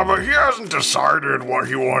 Yeah, but he hasn't decided what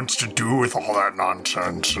he wants to do with all that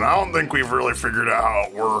nonsense, and I don't think we've really figured out how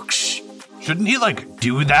it works. Shouldn't he,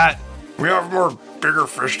 do that? We have bigger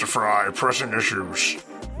fish to fry, pressing issues.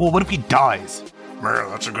 Well, what if he dies? Man,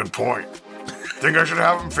 that's a good point. Think I should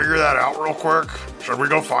have him figure that out real quick? Should we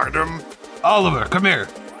go find him? Oliver, come here.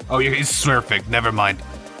 Oh, he's surfing. Never mind.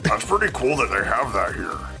 That's pretty cool that they have that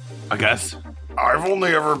here. I guess. I've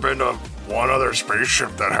only ever been to one other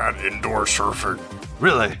spaceship that had indoor surfing.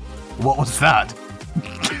 Really? What was that?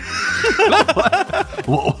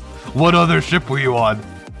 What other ship were you on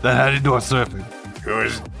that had indoor surfing? It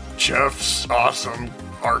was Jeff's awesome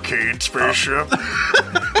arcade spaceship.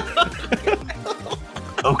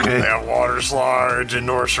 Okay. They have water slides,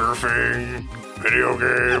 indoor surfing, video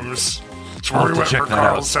games. It's I'll where we have to went for check that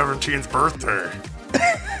out. Carl's 17th birthday.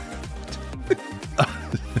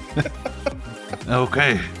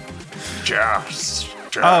 Okay. Jeff's.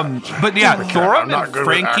 But yeah, I'm Thorum not and good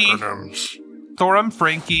Frankie, with acronyms. Thorum,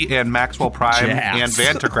 Frankie, and Maxwell Prime and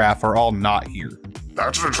Vantagraph are all not here.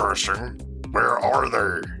 That's interesting. Where are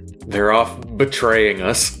they? They're off betraying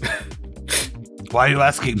us. Why are you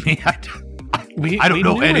asking me? I We don't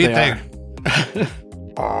know knew where they anything.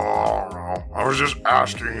 Oh, no. I was just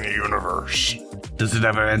asking the universe. Does it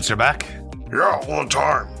ever answer back? Yeah, all the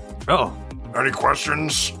time. Oh, Any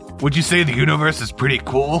questions? would you say the universe is pretty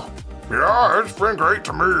cool? Yeah, it's been great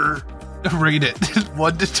to me. Rate it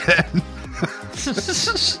 1 to 10.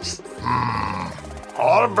 A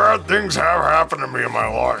lot of bad things have happened to me in my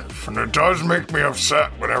life, and it does make me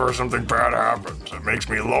upset whenever something bad happens. It makes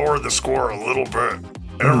me lower the score a little bit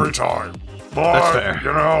every time. But, That's fair.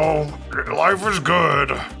 you know, life is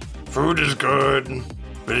good. Food is good.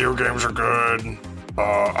 Video games are good.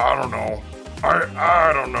 I don't know.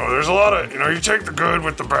 I don't know. There's a lot of, you take the good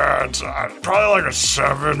with the bad. So probably like a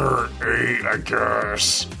 7 or 8, I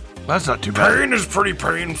guess. That's not too bad. Pain is pretty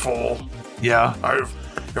painful. Yeah.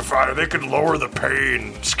 If they could lower the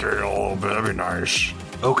pain scale a little bit, that'd be nice.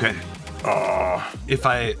 Okay. If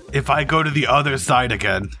I go to the other side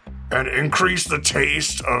again, And increase the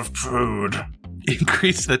taste of food.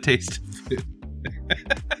 increase the taste.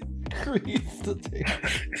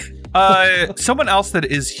 Someone else that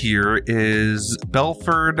is here is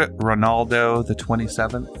Belford Ronaldo the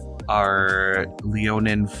 27th, our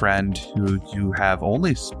Leonin friend who you have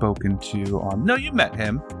only spoken to on. No, you met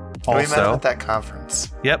him. We met him Also, at that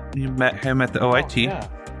conference. yep, you met him at the OIT.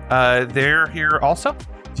 yeah. They're here also.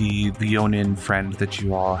 The Leonin friend that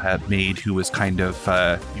you all have made, who was kind of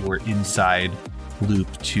your inside loop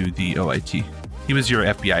to the OIT. He was your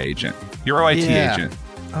FBI agent, your OIT Yeah. agent.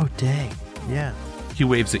 Oh, dang. Yeah. He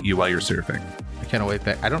waves at you while you're surfing. I kind of wave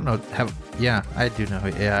back. I don't know. Yeah, I do know.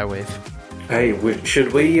 Yeah, I wave. Hey,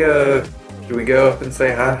 should we go up and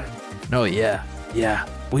say hi? No, yeah. Yeah.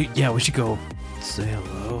 We should go say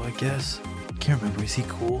hello, I guess. Can't remember. Is he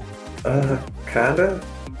cool? Kinda?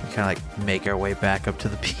 We kind of make our way back up to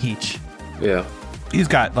the beach. Yeah. He's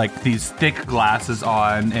got these thick glasses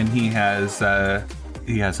on, and he has a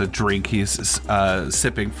drink he's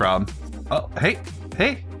sipping from. Oh, hey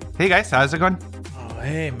guys, how's it going? Oh,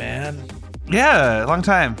 hey, man. Yeah, long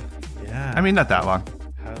time. Yeah. I mean, not that long.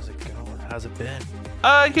 how's it going? How's it been?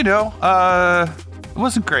 It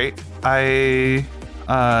wasn't great. I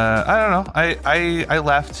don't know. I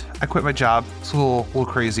left. I quit my job. It's a little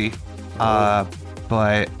crazy.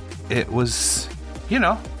 But it was,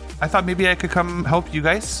 I thought maybe I could come help you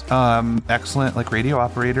guys. Excellent, radio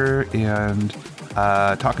operator, and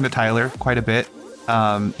talking to Tyler quite a bit.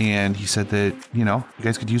 And he said that, you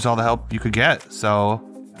guys could use all the help you could get. So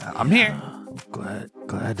I'm here.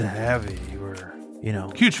 Glad to have you. You were,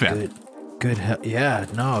 Huge fan. Good help. Yeah,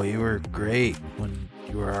 no, you were great when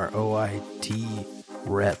you were our OIT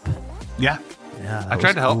rep. Yeah. Yeah, I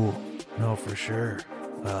tried to help. Cool. No, for sure.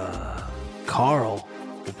 Carl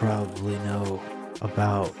will probably know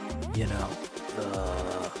about,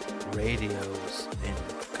 the radios and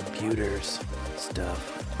computers and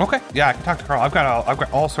stuff. Okay, yeah, I can talk to Carl. I've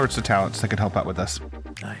got all sorts of talents that can help out with this.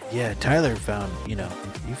 Yeah, Tyler found, you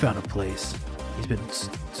found a place. He's been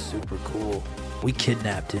super cool. We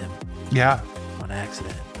kidnapped him Yeah, on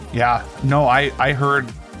accident. yeah. No, I heard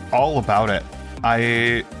all about it.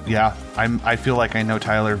 I feel like I know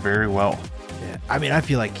Tyler very well. Yeah, I mean, I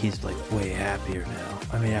feel like he's like way happier now.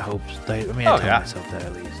 I mean, I hope. I tell myself that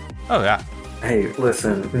at least. Oh yeah, Hey,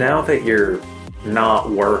 listen, now that you're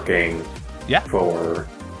not working yeah. for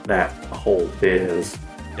that whole biz,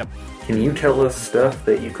 Yep. can you tell us stuff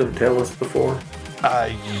that you couldn't tell us before?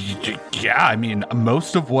 Yeah. I mean,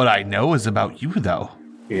 most of what I know is about you, though.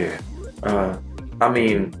 Yeah. I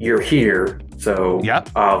mean, you're here, so Yep.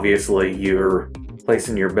 obviously you're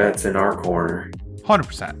placing your bets in our corner.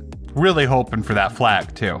 100%. Really hoping for that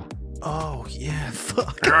flag too. Oh yeah,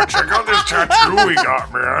 fuck. Yeah, check out this tattoo we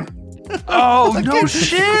got, man. Oh no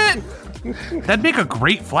shit! That'd make a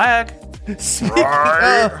great flag.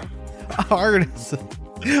 Right? Artists.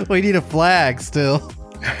 We need a flag still.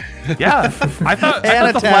 Yeah, I thought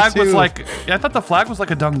And the a flag was tattoo. I thought the flag was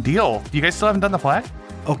like a done deal. You guys still haven't done the flag?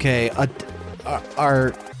 Okay,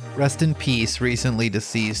 our rest in peace, recently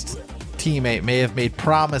deceased teammate may have made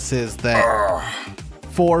promises that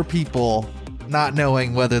 4 people, not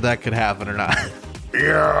knowing whether that could happen or not.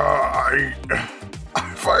 Yeah,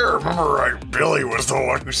 if I remember right, Billy was the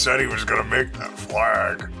one who said he was going to make that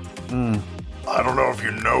flag. I don't know if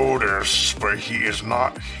you noticed, but he is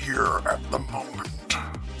not here at the moment.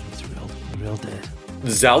 He's real dead.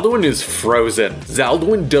 Zaldwin is frozen.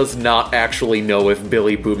 Zaldwin does not actually know if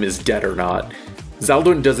Billy Boom is dead or not.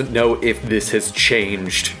 Zaldwin doesn't know if this has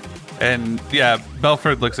changed. And yeah,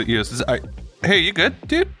 Belford looks at you and says, "Hey, you good,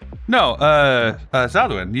 dude?" No,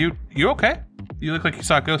 Zaldwin, you okay? You look like you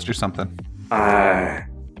saw a ghost or something.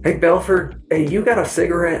 Hey Belford, hey, you got a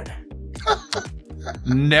cigarette?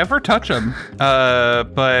 Never touch him.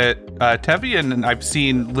 But Tevian, I've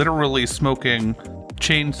seen literally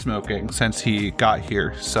chain smoking since he got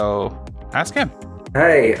here. So ask him.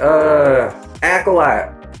 Hey,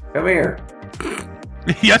 Acolyte, come here.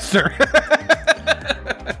 Yes, sir.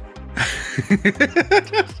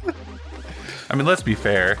 I mean, let's be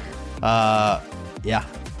fair. Yeah.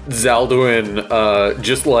 Zaldwin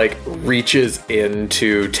just like reaches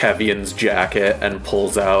into Tevian's jacket and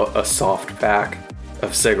pulls out a soft pack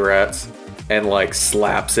of cigarettes and like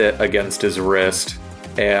slaps it against his wrist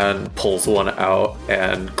and pulls one out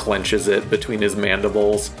and clenches it between his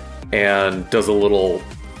mandibles and does a little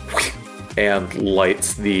and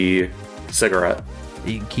lights the cigarette.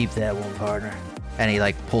 You can keep that one, partner. And he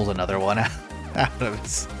like pulls another one out of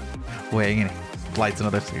his wing and he lights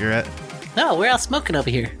another cigarette. No, we're all smoking over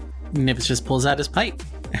here. Nibs just pulls out his pipe.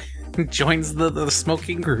 Joins the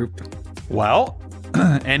smoking group. Well,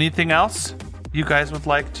 anything else you guys would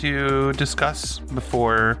like to discuss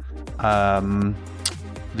before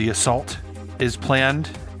the assault is planned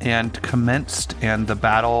and commenced and the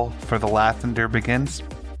battle for the Lathander begins?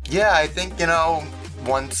 Yeah, I think,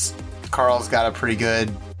 once Carl's got a pretty good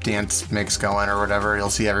dance mix going or whatever, he'll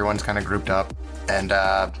see everyone's kind of grouped up, and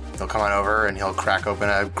he'll come on over and he'll crack open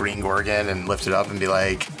a green Gorgon and lift it up and be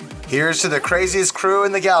like, "Here's to the craziest crew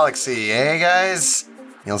in the galaxy, eh, guys?"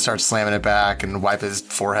 He'll start slamming it back and wipe his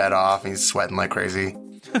forehead off, and he's sweating like crazy.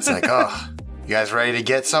 It's like, "Oh, you guys ready to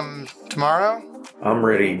get some tomorrow?" I'm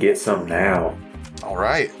ready to get some now. All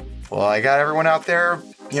right. Well, I got everyone out there,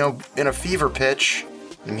 in a fever pitch.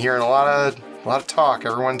 I'm hearing a lot of talk.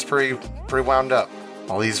 Everyone's pretty wound up.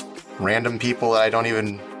 All these random people that I don't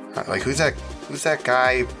even like. Who's that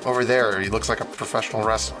guy over there? He looks like a professional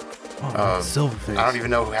wrestler. Silverface. I don't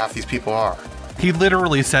even know who half these people are. He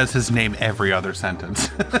literally says his name every other sentence.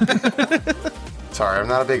 Sorry, I'm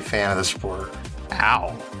not a big fan of the sport.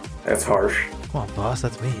 Ow. That's harsh. Come on, boss.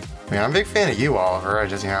 That's me. I mean, I'm a big fan of you, Oliver. I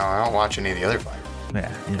just, I don't watch any of the other fighters.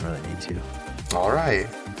 Yeah, you don't really need to. All right.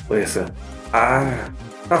 Listen, I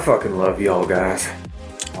fucking love y'all guys.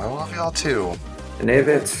 Well, I love y'all too. And if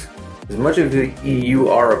it's as much as you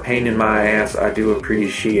are a pain in my ass, I do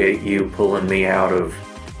appreciate you pulling me out of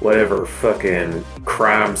whatever fucking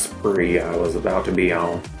crime spree I was about to be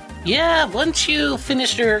on. Yeah, once you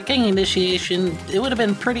finished your gang initiation, it would have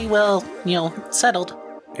been pretty well, settled.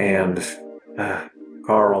 And,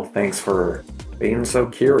 Carl, thanks for being so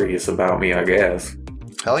curious about me, I guess.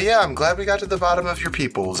 Hell yeah, I'm glad we got to the bottom of your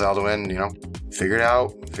people, Zaldwin. Figured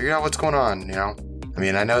out what's going on, I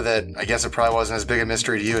mean, I know that I guess it probably wasn't as big a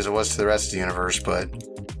mystery to you as it was to the rest of the universe, but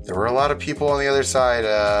there were a lot of people on the other side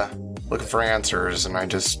looking for answers, and I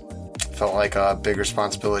just felt like a big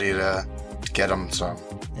responsibility to get them, so.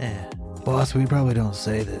 Yeah. Boss, we probably don't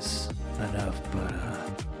say this enough, but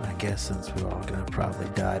I guess since we're all gonna probably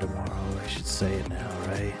die tomorrow, I should say it now,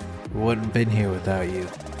 right? We wouldn't have been here without you.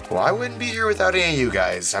 Well, I wouldn't be here without any of you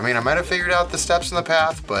guys. I mean, I might have figured out the steps in the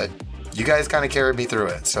path, but you guys kind of carried me through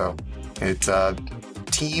it, so it's a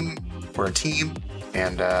team. We're a team,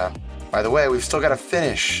 and by the way, we've still got to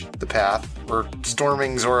finish the path. We're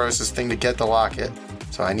storming Zoros' thing to get the locket,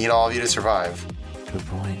 so I need all of you to survive. Good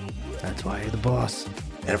point. That's why you're the boss.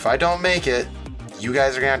 And if I don't make it, you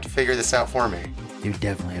guys are going to have to figure this out for me. You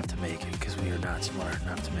definitely have to make it, because we are not smart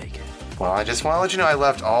enough to make it. Well, I just want to let you know I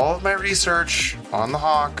left all of my research on the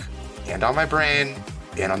Hawk, and on my brain,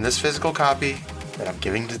 and on this physical copy that I'm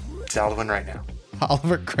giving to Zaldwin right now.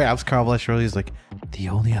 Oliver grabs Carl by the shoulder. He's like, the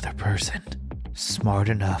only other person smart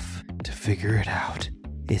enough to figure it out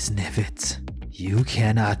is Nivitz. You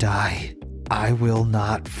cannot die. I will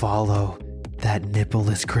not follow that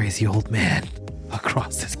nippleless crazy old man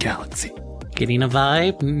across this galaxy. Getting a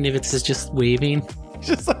vibe? Nivitz is just waving.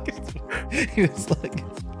 Just like, he was like,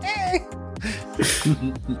 hey.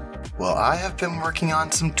 Well, I have been working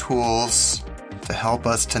on some tools to help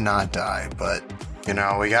us to not die, but, you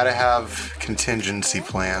know, we gotta have contingency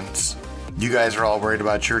plans. You guys are all worried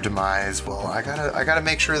about your demise. Well, I gotta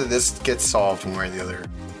make sure that this gets solved one way or the other.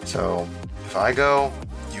 So, if I go,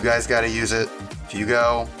 you guys gotta use it. If you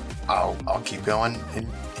go, I'll keep going in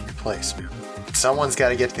your place. Someone's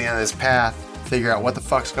gotta get to the end of this path, figure out what the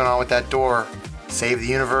fuck's going on with that door, save the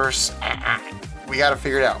universe. We gotta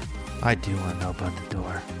figure it out. I do want to know about the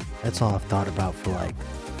door. That's all I've thought about for like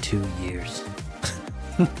 2 years.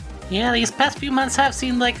 Yeah, these past few months have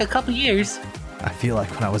seemed like a couple years. I feel like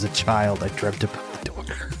when I was a child, I dreamt about the door.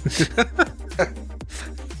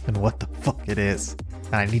 And what the fuck it is.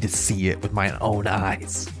 And I need to see it with my own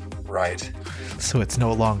eyes. Right. So it's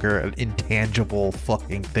no longer an intangible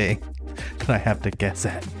fucking thing that I have to guess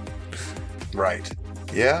at. Right.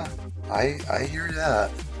 Yeah, I hear that.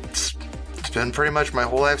 It's been pretty much my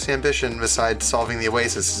whole life's ambition besides solving the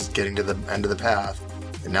Oasis is getting to the end of the path.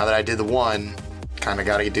 And now that I did the one, kind of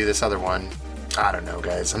got to do this other one. I don't know,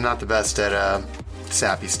 guys. I'm not the best at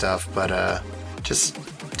sappy stuff, but just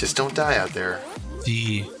don't die out there.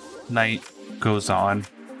 The night goes on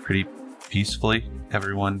pretty peacefully.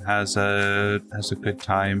 Everyone has a good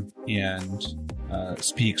time and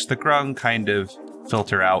speaks. The grung kind of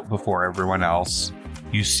filter out before everyone else.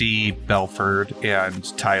 You see Belford and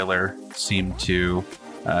Tyler seem to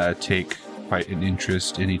take quite an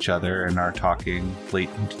interest in each other and are talking late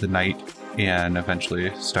into the night and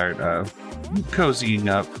eventually start cozying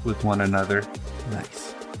up with one another.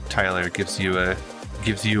 Nice. Tyler gives you a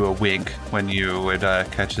wink when you would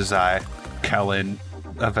catch his eye. Kellen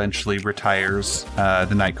eventually retires.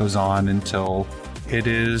 The night goes on until it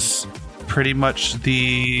is pretty much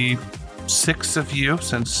the 6 of you,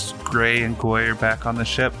 since Gray and Goy are back on the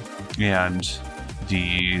ship, and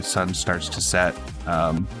the sun starts to set.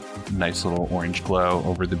 Nice little orange glow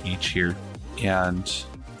over the beach here, and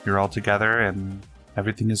you're all together and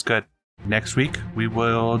everything is good. Next week we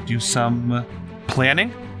will do some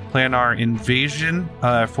plan our invasion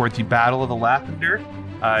for the Battle of the Lavender,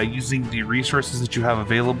 using the resources that you have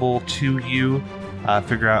available to you,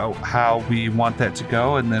 figure out how we want that to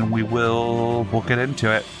go, and then we'll get into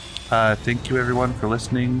it. Thank you everyone for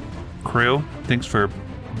listening. Crew, thanks for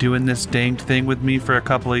doing this danged thing with me for a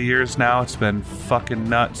couple of years now. It's been fucking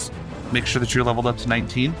nuts. Make sure that you're leveled up to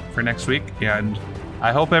 19 for next week, and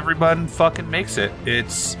I hope everyone fucking makes it.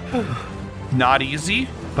 It's not easy,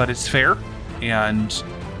 but it's fair, and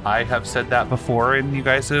I have said that before, and you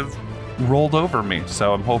guys have rolled over me,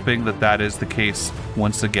 so I'm hoping that is the case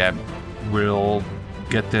once again. We'll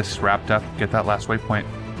get this wrapped up, get that last waypoint.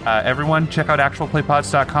 Everyone, check out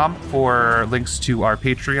actualplaypods.com for links to our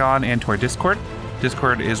Patreon and to our Discord.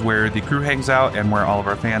 Discord is where the crew hangs out and where all of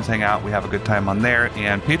our fans hang out. We have a good time on there.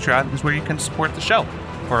 And Patreon is where you can support the show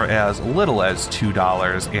for as little as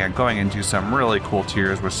 $2 and going into some really cool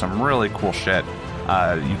tiers with some really cool shit.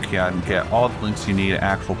 You can get all the links you need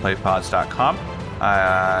at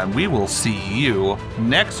actualplaypods.com. We will see you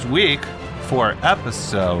next week for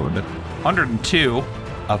episode 102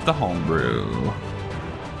 of The Homebrew.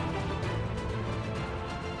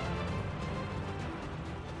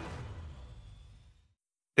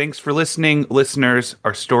 Thanks for listening, listeners.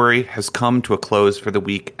 Our story has come to a close for the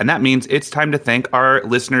week, and that means it's time to thank our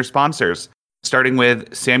listener sponsors, starting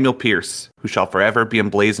with Samuel Pierce, who shall forever be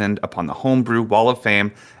emblazoned upon the Homebrew Wall of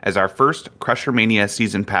Fame as our first Crusher Mania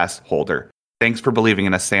Season Pass holder. Thanks for believing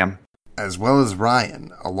in us, Sam. As well as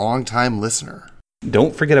Ryan, a longtime listener.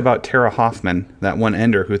 Don't forget about Tara Hoffman, that one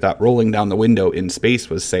ender who thought rolling down the window in space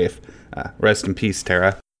was safe. Rest in peace,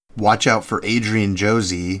 Tara. Watch out for Adrian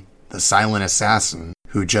Josie, the silent assassin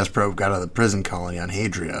who just broke out of the prison colony on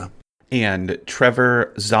Hadria. And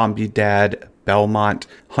Trevor, Zombie Dad, Belmont,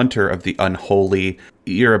 Hunter of the Unholy.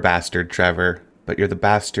 You're a bastard, Trevor, but you're the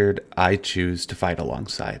bastard I choose to fight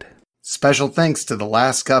alongside. Special thanks to the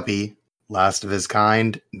last guppy, last of his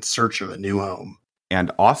kind, in search of a new home.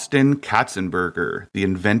 And Austin Katzenberger, the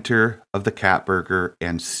inventor of the cat burger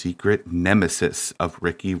and secret nemesis of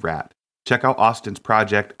Ricky Rat. Check out Austin's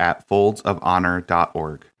project at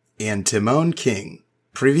foldsofhonor.org. And Timon King,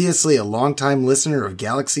 previously a longtime listener of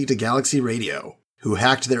Galaxy to Galaxy Radio, who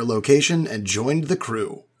hacked their location and joined the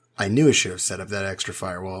crew. I knew I should have set up that extra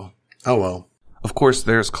firewall. Oh well. Of course,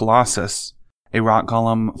 there's Colossus, a rock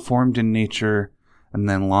golem formed in nature and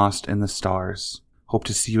then lost in the stars. Hope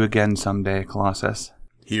to see you again someday, Colossus.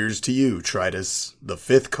 Here's to you, Tritus, the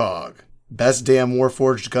fifth cog. Best damn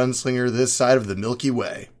warforged gunslinger this side of the Milky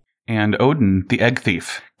Way. And Odin, the egg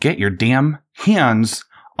thief. Get your damn hands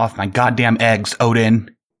off my goddamn eggs,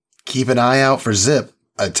 Odin. Keep an eye out for Zip,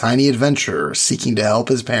 a tiny adventurer seeking to help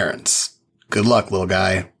his parents. Good luck, little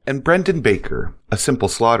guy. And Brendan Baker, a simple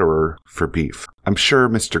slaughterer for beef. I'm sure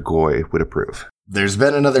Mr. Goy would approve. There's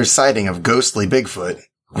been another sighting of ghostly Bigfoot,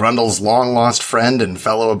 Grundle's long-lost friend and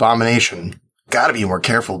fellow abomination. Gotta be more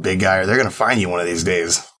careful, big guy, or they're gonna find you one of these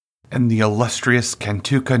days. And the illustrious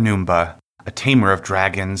Kantuka Numba, a tamer of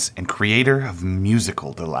dragons and creator of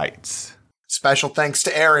musical delights. Special thanks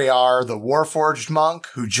to Ariar, the warforged monk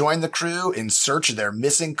who joined the crew in search of their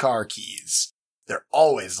missing car keys. They're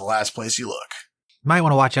always the last place you look. You might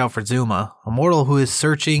want to watch out for Zuma, a mortal who is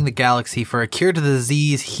searching the galaxy for a cure to the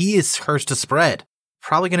disease he is cursed to spread.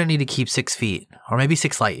 Probably going to need to keep 6 feet, or maybe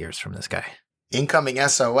 6 light years from this guy. Incoming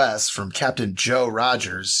SOS from Captain Joe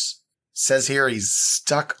Rogers. Says here he's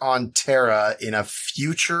stuck on Terra in a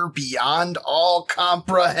future beyond all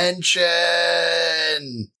comprehension.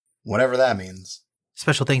 Whatever that means.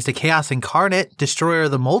 Special thanks to Chaos Incarnate, destroyer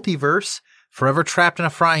of the multiverse, forever trapped in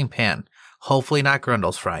a frying pan. Hopefully not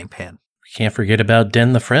Grundle's frying pan. We can't forget about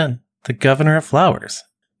Den the Friend, the governor of flowers.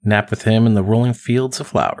 Nap with him in the rolling fields of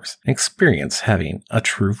flowers. Experience having a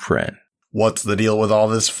true friend. What's the deal with all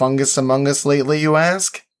this fungus among us lately, you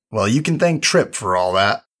ask? Well, you can thank Trip for all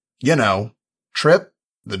that. You know, Trip,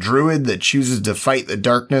 the druid that chooses to fight the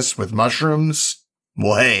darkness with mushrooms.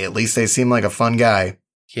 Well, hey, at least they seem like a fun guy.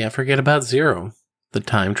 Can't forget about Zero, the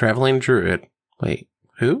time-traveling druid. Wait,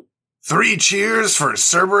 who? 3 cheers for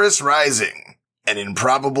Cerberus Rising, an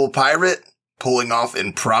improbable pirate pulling off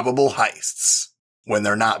improbable heists when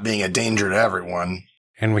they're not being a danger to everyone.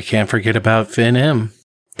 And we can't forget about Finn M,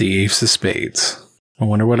 the ace of spades. I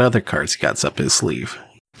wonder what other cards he got up his sleeve.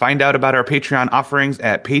 Find out about our Patreon offerings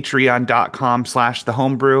at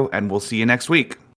patreon.com/thehomebrew, and we'll see you next week.